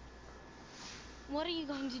 What are you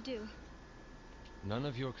going to do? None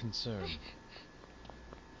of your concern.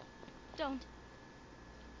 Don't.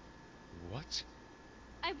 What?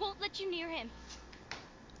 I won't let you near him.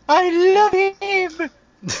 I love him!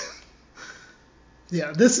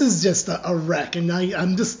 Yeah, this is just a wreck, and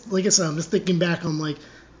I'm just, like I said, I'm just thinking back on, like,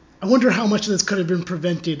 I wonder how much of this could have been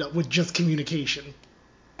prevented with just communication.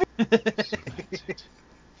 So that's it.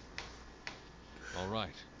 All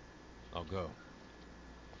right. I'll go.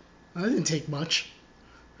 That didn't take much.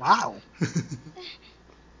 Wow.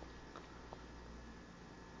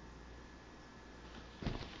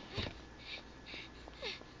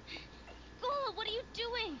 Gula, what are you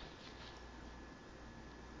doing?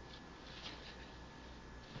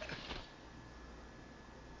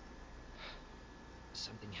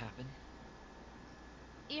 Something happened?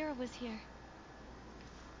 Ira was here.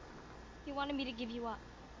 He wanted me to give you up.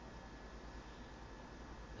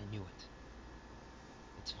 I knew it.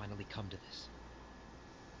 It's finally come to this.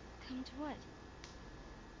 Come to what?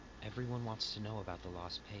 Everyone wants to know about the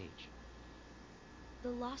lost page. The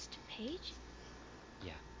lost page?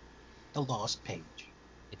 Yeah, The lost page.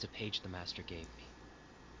 it's a page the Master gave me.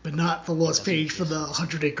 But not the lost doesn't page for the exist.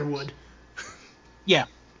 100 Acre Wood. Yeah.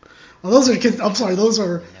 Well, those are, I'm sorry, those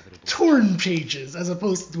are Inevitable. torn pages as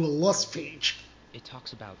opposed to a lost page. It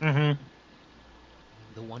talks about Mm-hmm.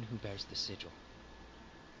 the one who bears the sigil.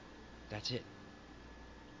 That's it.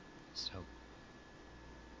 So,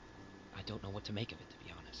 I don't know what to make of it, to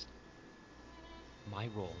be honest. My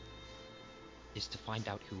role is to find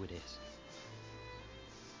out who it is.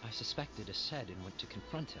 I suspected Aced and went to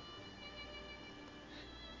confront him.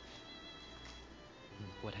 And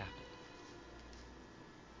look what happened.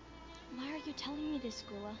 Why are you telling me this,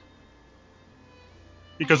 Gula?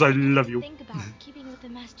 Because I haven't love to you. Think about keeping with the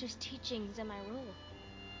Master's teachings and my role.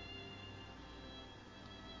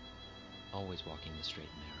 Always walking the straight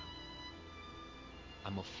and narrow.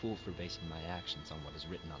 I'm a fool for basing my actions on what is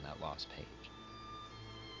written on that lost page.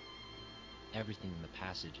 Everything in the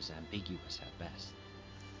passage is ambiguous at best.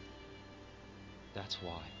 That's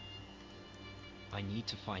why I need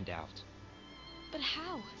to find out. But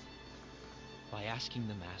how? By asking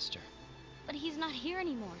the Master. But he's not here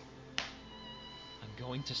anymore. I'm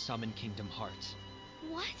going to summon Kingdom Hearts.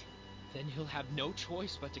 What? Then he'll have no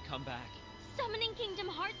choice but to come back. Summoning Kingdom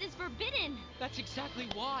Hearts is forbidden! That's exactly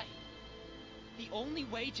why. The only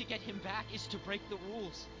way to get him back is to break the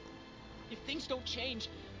rules. If things don't change,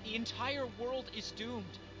 the entire world is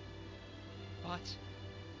doomed. But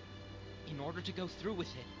in order to go through with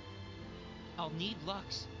it, I'll need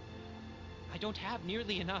Lux. I don't have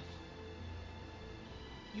nearly enough.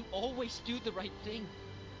 You always do the right thing.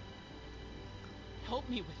 Help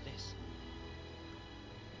me with this.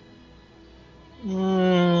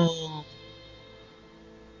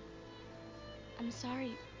 I'm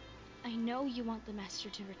sorry. I know you want the Master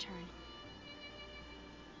to return.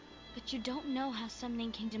 But you don't know how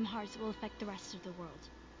summoning Kingdom Hearts will affect the rest of the world.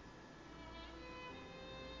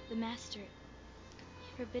 The Master,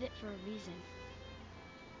 he forbid it for a reason.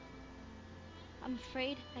 I'm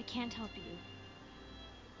afraid I can't help you.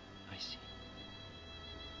 I see.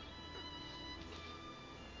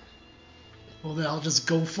 Well, then I'll just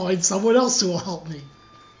go find someone else who will help me.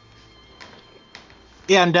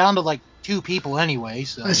 Yeah, I'm down to like 2 people anyway,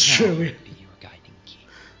 so. That's you know. true. Be your guiding key.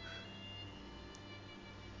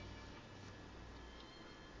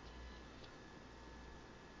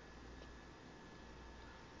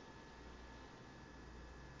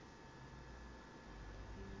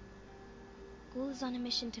 Ghoul is on a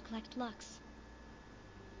mission to collect Lux.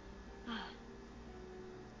 Ah.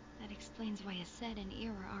 That explains why Aced and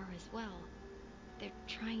Ira are as well. They're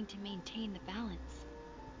trying to maintain the balance.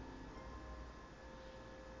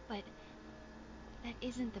 But that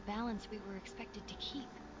isn't the balance we were expected to keep.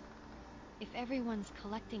 If everyone's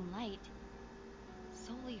collecting light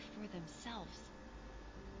solely for themselves,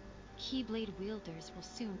 Keyblade wielders will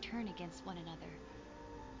soon turn against one another,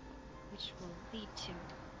 which will lead to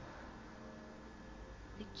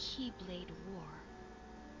the Keyblade War.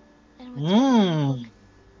 And with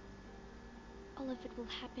all of it will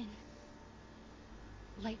happen.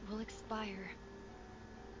 Light will expire.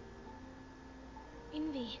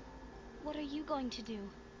 Envy, what are you going to do?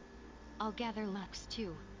 I'll gather Lux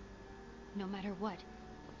too. No matter what,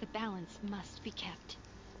 the balance must be kept.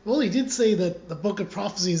 Well, he did say that the Book of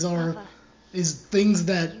Prophecies Alpha, is things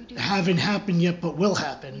that you do haven't the same. happened yet but will We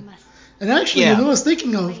happen. must And actually, Yeah. you know what I was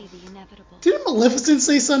thinking of? delay the inevitable. Didn't Maleficent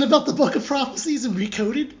say something about the Book of Prophecies and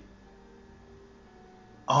Recoded?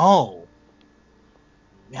 Oh.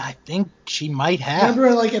 Yeah, I think she might have.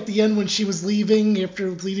 Remember, like, at the end when she was leaving, after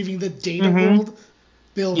leaving the data Mhm. world?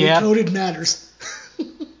 Bill, Yeah. Recoded matters.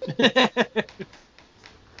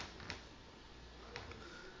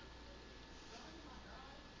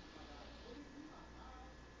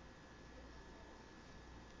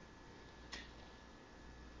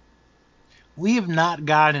 We have not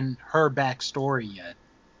gotten her backstory yet.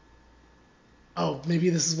 Oh, maybe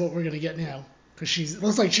this is what we're going to get now. Because it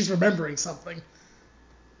looks like she's remembering something.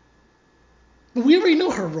 But we already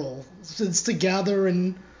know her role. It's to gather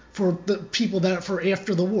and for the people that for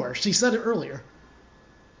after the war. She said it earlier.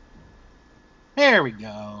 There we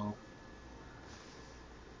go.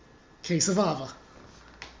 Case of Ava.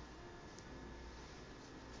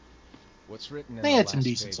 What's written in They the had some last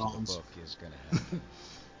decent page of the songs. book is gonna happen.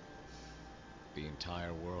 The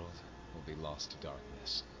entire world will be lost to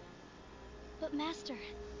darkness. But Master,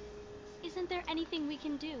 isn't there anything we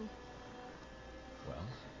can do? Well,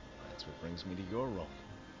 that's what brings me to your role.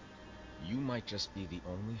 You might just be the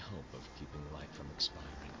only hope of keeping light from expiring.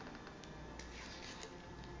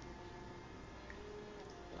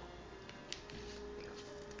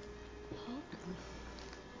 Hope?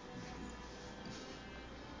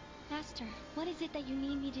 Master, what is it that you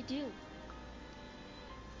need me to do?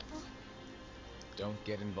 Oh, Don't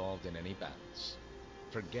get involved in any battles.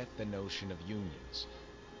 Forget the notion of unions.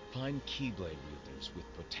 Find Keyblade wielders with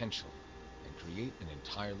potential and create an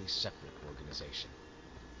entirely separate organization.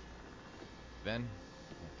 Then,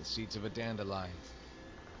 like the seeds of a dandelion,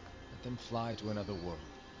 let them fly to another world.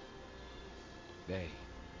 They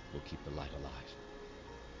will keep the light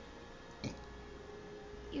alive.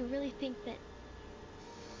 you really think that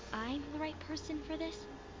I'm the right person for this?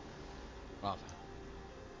 Ava,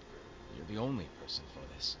 you're the only person for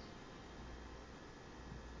this.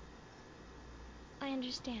 I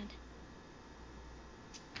understand.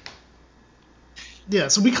 Yeah,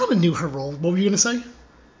 so we kind of knew her role. What were you gonna say?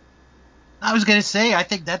 I was gonna say, I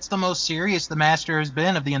think that's the most serious the Master has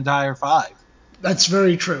been of the entire 5. That's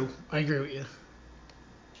very true. I agree with you.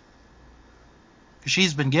 Because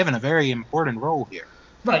she's been given a very important role here.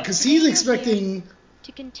 Right, because Today he's you're expecting,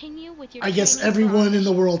 to continue with your I guess, training for everyone our in the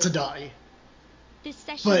mission. world to die. This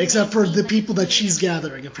session But may except for seem the like people that it's she's late,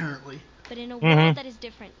 gathering, apparently. but in a Mhm. world that is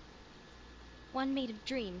different, one made of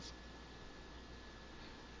dreams.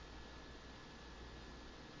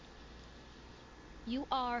 You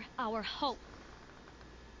are our hope.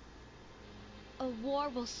 A war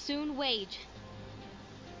will soon wage.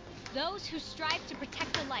 Those who strive to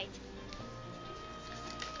protect the light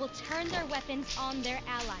will turn their weapons on their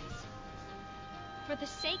allies for the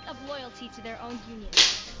sake of loyalty to their own union.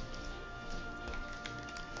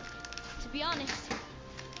 To be honest,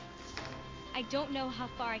 I don't know how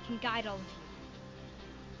far I can guide all of you.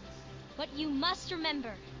 What you must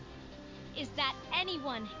remember is that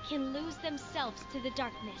anyone can lose themselves to the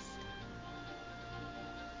darkness.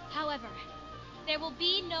 However, there will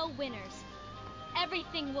be no winners.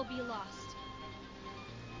 Everything will be lost.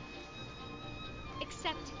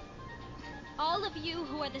 Except all of you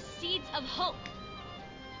who are the seeds of hope.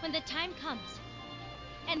 When the time comes,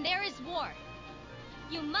 and there is war,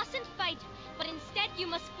 you mustn't fight, but instead you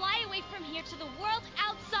must fly away from here to the world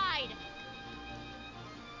outside.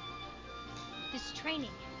 This training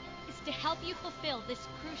is to help you fulfill this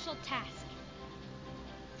crucial task.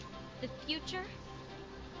 The future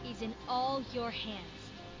is in all your hands,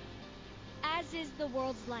 as is the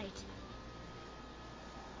world's light.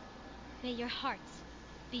 May your hearts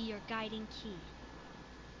be your guiding key.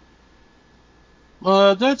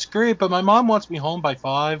 That's great, but my mom wants me home by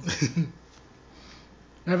 5.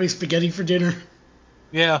 Having spaghetti for dinner.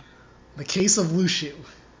 Yeah. The Case of Lushu.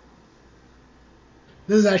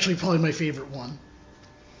 This is actually probably my favorite one.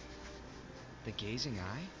 The Gazing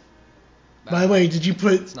Eye? By the way, did you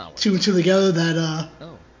put It's not what two and two together that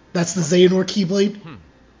Oh, that's the Xehanort Keyblade?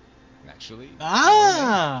 actually,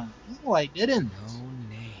 Ah! No, I didn't. no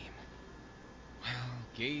name. Well,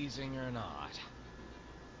 gazing or not,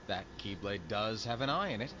 that Keyblade does have an eye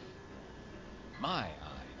in it. My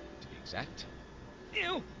eye, to be exact. Ew!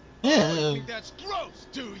 Ew. Oh, you think that's gross,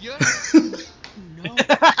 do you? No.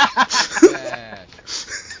 Bad.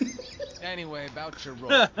 Anyway, about your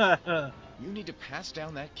role. You need to pass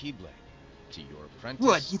down that Keyblade to your apprentice.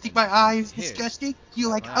 What, you think and my eye to is his. disgusting? Do you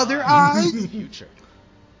like My other eye is eyes? the future.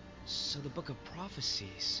 So the Book of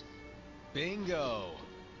Prophecies. Bingo!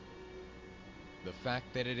 The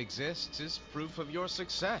fact that it exists is proof of your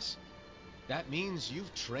success. That means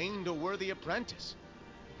you've trained a worthy apprentice,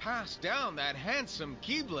 passed down that handsome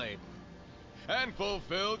Keyblade, and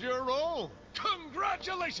fulfilled your role.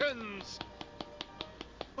 Congratulations!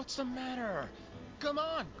 What's the matter? Come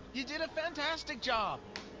on, you did a fantastic job.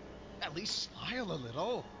 At least smile a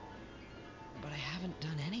little. But I haven't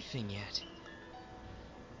done anything yet.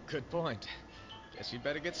 Good point. Guess you'd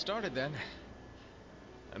better get started then.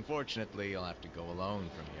 Unfortunately, you'll have to go alone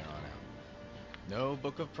from here on out. No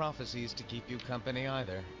Book of Prophecies to keep you company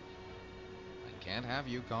either. I can't have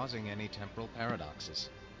you causing any temporal paradoxes.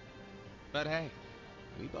 But hey,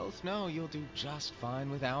 we both know you'll do just fine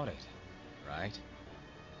without it, right?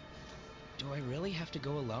 Do I really have to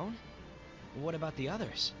go alone? What about the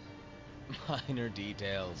others? Minor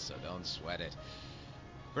details, so don't sweat it.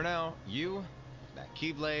 For now, you, that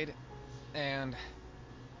Keyblade, and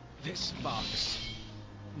This box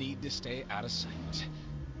need to stay out of sight.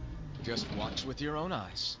 Just watch with your own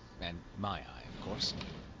eyes, and my eye, of course,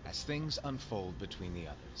 as things unfold between the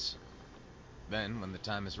others. Then, when the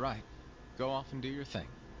time is right, go off and do your thing.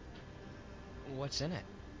 What's in it?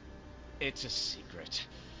 It's a secret.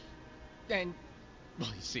 And, well,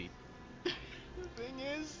 you see, the thing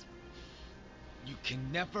is, you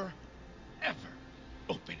can never, ever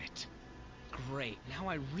open it. Great. Now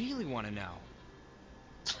I really want to know.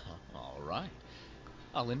 All right.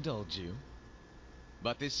 I'll indulge you.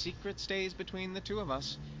 But this secret stays between the two of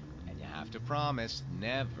us, and you have to promise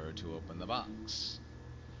never to open the box.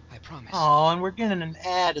 I promise. Oh, and we're getting an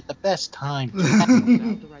ad at the best time.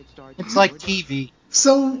 It's like TV.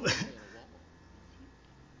 So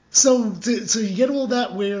you get all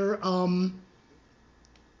that where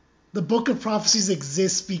the Book of Prophecies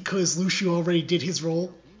exists because Lucio already did his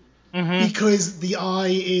role. Mm-hmm. Because the eye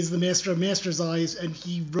is the Master of Masters' eyes, and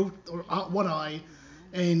he wrote one eye,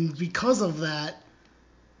 and because of that,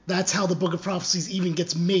 that's how the Book of Prophecies even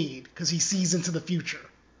gets made, because he sees into the future.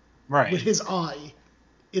 Right. With his eye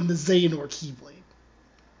in the Xehanort Keyblade.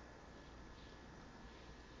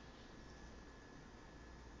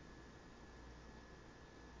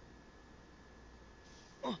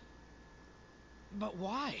 But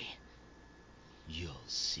why? You'll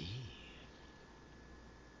see.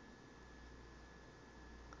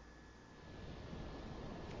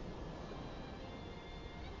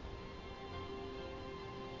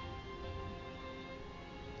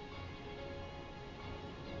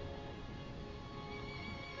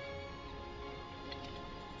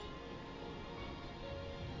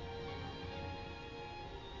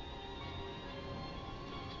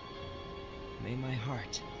 May my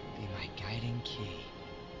heart be my guiding key.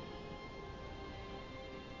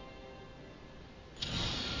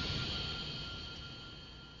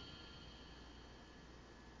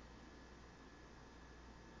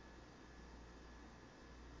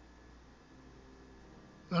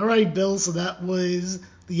 All right, Bill, so that was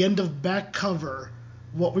the end of back cover.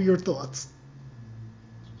 What were your thoughts?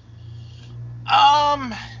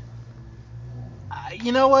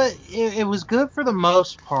 You know what? It was good for the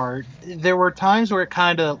most part. There were times where it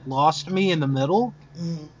kind of lost me in the middle,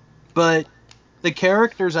 but the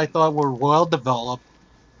characters I thought were well developed,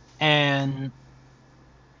 and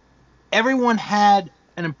everyone had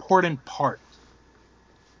an important part.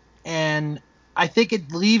 And I think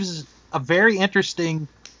it leaves a very interesting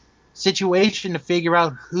situation to figure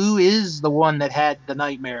out who is the one that had the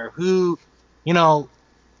nightmare, who,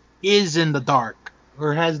 is in the dark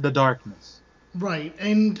or has the darkness. Right,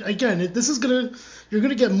 and again, you're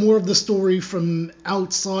gonna get more of the story from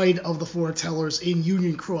outside of the foretellers in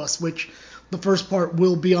Union Cross, which the first part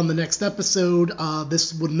will be on the next episode.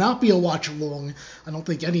 This would not be a watch along. I don't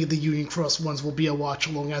think any of the Union Cross ones will be a watch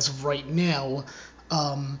along as of right now.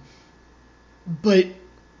 But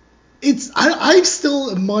I'm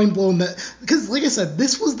still mind blown that, because like I said,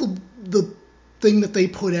 this was the thing that they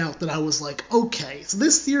put out that I was like, okay, so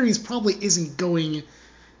this series probably isn't going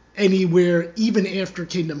anywhere even after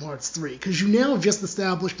Kingdom Hearts 3, because you now have just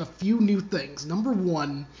established a few new things. Number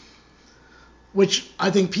one, which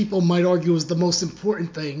I think people might argue is the most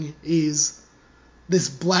important thing, is this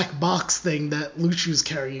black box thing that Lucio's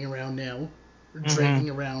carrying around now, or dragging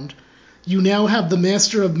around. You now have the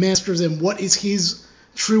Master of Masters, and what is his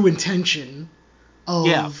true intention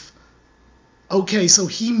of... Okay, so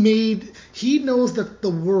he knows that the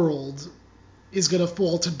world is going to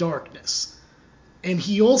fall to darkness. And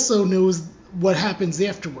he also knows what happens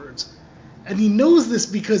afterwards. And he knows this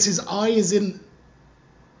because his eye is in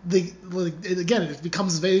again, it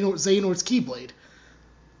becomes Xehanort's Keyblade.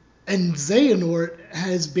 And Xehanort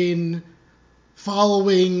has been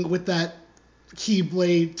following with that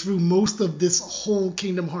Keyblade through most of this whole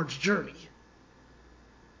Kingdom Hearts journey.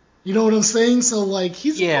 You know what I'm saying? So,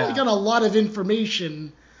 he's probably got a lot of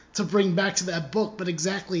information to bring back to that book, but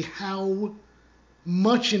exactly how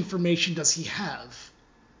much information does he have?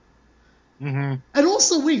 And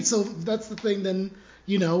also, wait, so that's the thing then,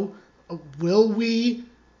 will we...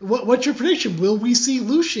 What's your prediction? Will we see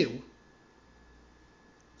Lucio?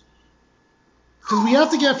 Because we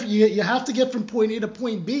have to get... You have to get from point A to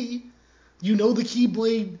point B. The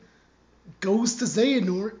Keyblade goes to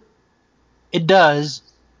Xehanort. It does.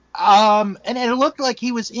 And it looked like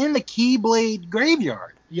he was in the Keyblade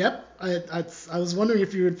graveyard. Yep. I was wondering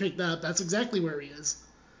if you would pick that up. That's exactly where he is.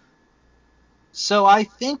 So I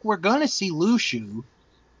think we're going to see Lucio.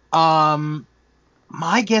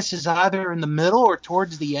 My guess is either in the middle or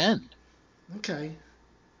towards the end. Okay.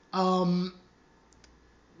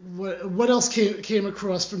 what else came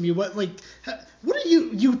across from you? What do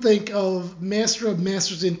you think of Master of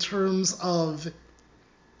Masters in terms of,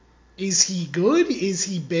 is he good? Is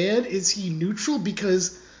he bad? Is he neutral?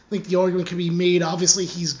 Because I think the argument can be made, obviously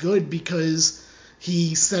he's good because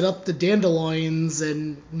he set up the dandelions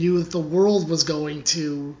and knew that the world was going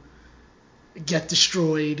to get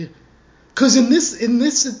destroyed. Because in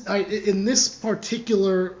this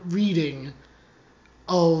particular reading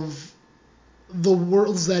of the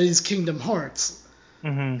worlds that is Kingdom Hearts,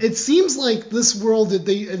 it seems like this world that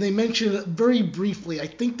they mentioned it very briefly. I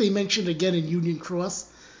think they mentioned again in Union Cross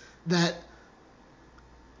that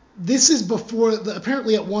this is before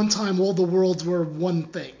apparently at one time all the worlds were one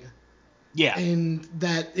thing. Yeah. And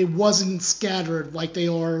that it wasn't scattered like they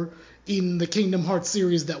are in the Kingdom Hearts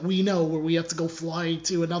series that we know, where we have to go fly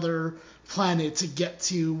to another planet to get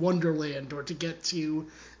to Wonderland or to get to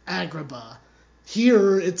Agrabah.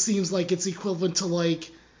 Here, it seems like it's equivalent to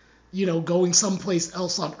going someplace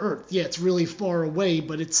else on Earth. Yeah, it's really far away,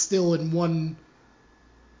 but it's still in one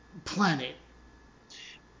planet.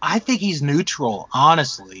 I think he's neutral,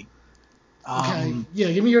 honestly. Okay.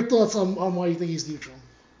 Yeah, give me your thoughts on why you think he's neutral.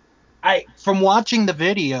 From watching the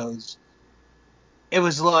videos, it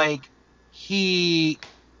was like he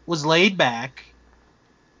was laid back,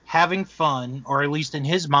 having fun, or at least in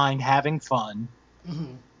his mind, having fun.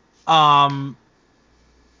 Mm-hmm.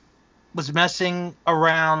 Was messing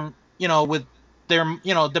around, with their,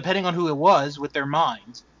 depending on who it was, with their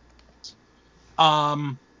minds.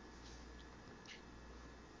 And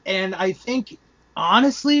I think,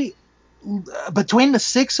 honestly, between the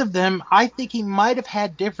 6 of them, I think he might have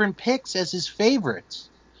had different picks as his favorites.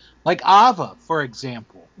 Like Ava, for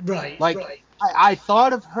example. Right. I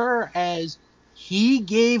thought of her as he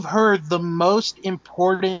gave her the most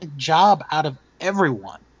important job out of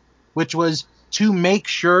everyone, which was to make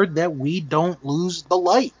sure that we don't lose the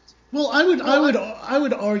light. Well, I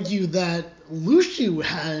would argue that Lucio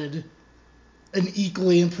had an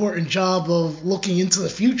equally important job of looking into the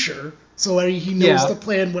future, so he knows to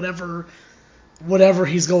plan whatever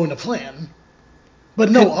he's going to plan.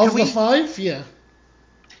 But no, of the 5, yeah.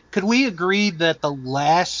 Could we agree that the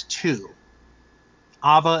last 2,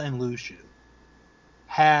 Ava and Lucio,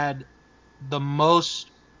 had the most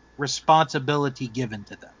responsibility given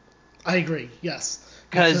to them? I agree. Yes.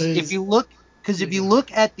 Because if you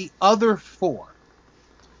look at the other 4,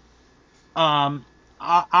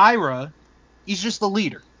 Ira, he's just the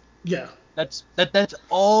leader. Yeah. That's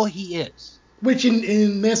all he is. Which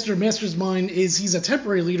in Master's mind is he's a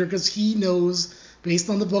temporary leader because he knows, based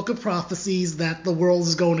on the Book of Prophecies, that the world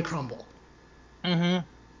is going to crumble. Mm-hmm.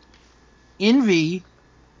 Envy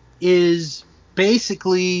is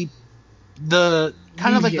basically the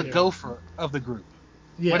kind of like the gopher of the group.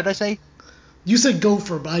 Yeah. What did I say? You said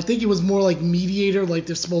gopher, but I think it was more like mediator, like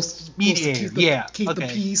they're supposed to keep the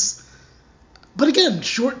peace. But again,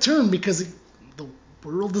 short term, because the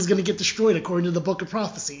world is going to get destroyed according to the Book of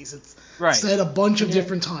Prophecies. It's said a bunch of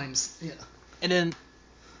different times. Yeah. And then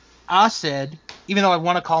Aced, even though I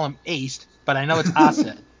want to call him Aced, but I know it's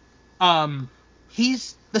Aced,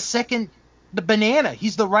 he's the banana.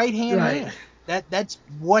 He's the right-hand man. That's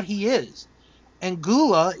what he is. And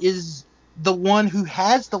Gula is the one who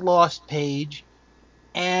has the lost page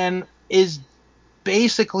and is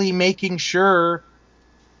basically making sure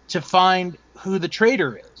to find who the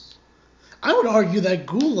traitor is. I would argue that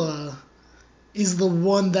Gula is the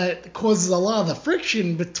one that causes a lot of the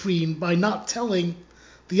friction by not telling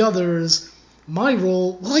the others my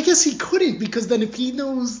role. Well, I guess he couldn't, because then if he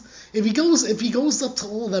goes up to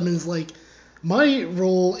all of them and is like, my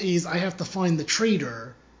role is I have to find the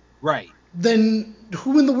traitor. Right. Then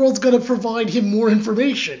who in the world's going to provide him more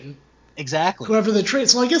information? Exactly. Whoever the traitor.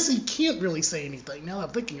 So I guess he can't really say anything now that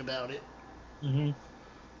I'm thinking about it. Mm-hmm.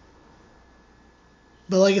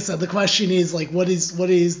 But like I said, the question is what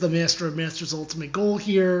is the Master of Masters' ultimate goal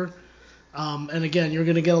here? And again, you're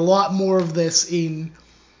going to get a lot more of this in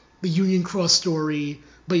the Union Cross story,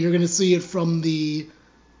 but you're going to see it from the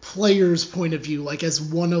player's point of view, like as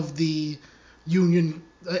one of the Union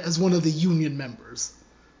members.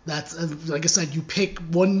 That's, like I said, you pick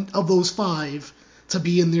one of those 5 to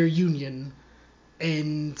be in their union,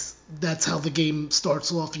 and that's how the game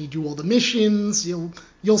starts off. And you do all the missions.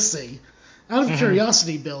 You'll see. Out of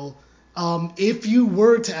curiosity, Bill, if you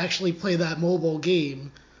were to actually play that mobile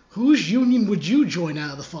game, whose union would you join out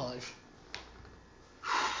of the 5?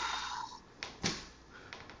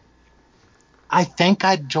 I think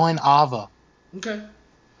I'd join Ava. Okay.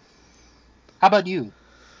 How about you?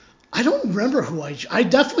 I don't remember who I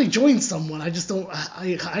definitely joined someone. I just don't.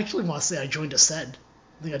 I actually want to say I joined Aced.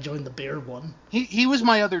 I think I joined the bear one. He was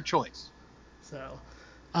my other choice. So,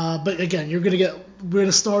 But again, we're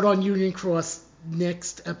gonna start on Union Cross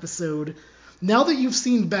next episode. Now that you've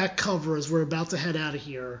seen back cover as we're about to head out of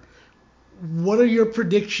here, what are your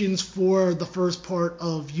predictions for the first part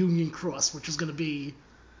of Union Cross, which is going to be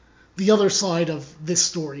the other side of this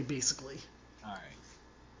story, basically? All right.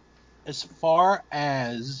 As far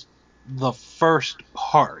as the first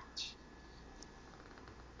part,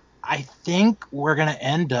 I think we're going to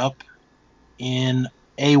end up in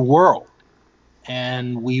a world,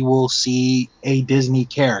 and we will see a Disney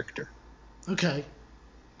character. Okay.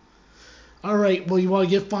 All right. Well, you want to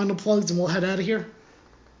give final plugs and we'll head out of here?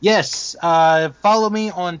 Yes. Follow me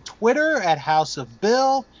on Twitter at House of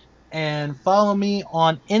Bill, and follow me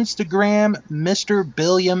on Instagram, Mr.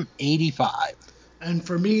 Billiam85. And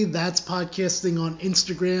for me, that's podcasting on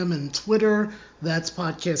Instagram and Twitter. That's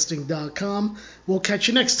podcasting.com. We'll catch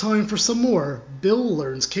you next time for some more Bill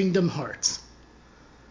Learns Kingdom Hearts.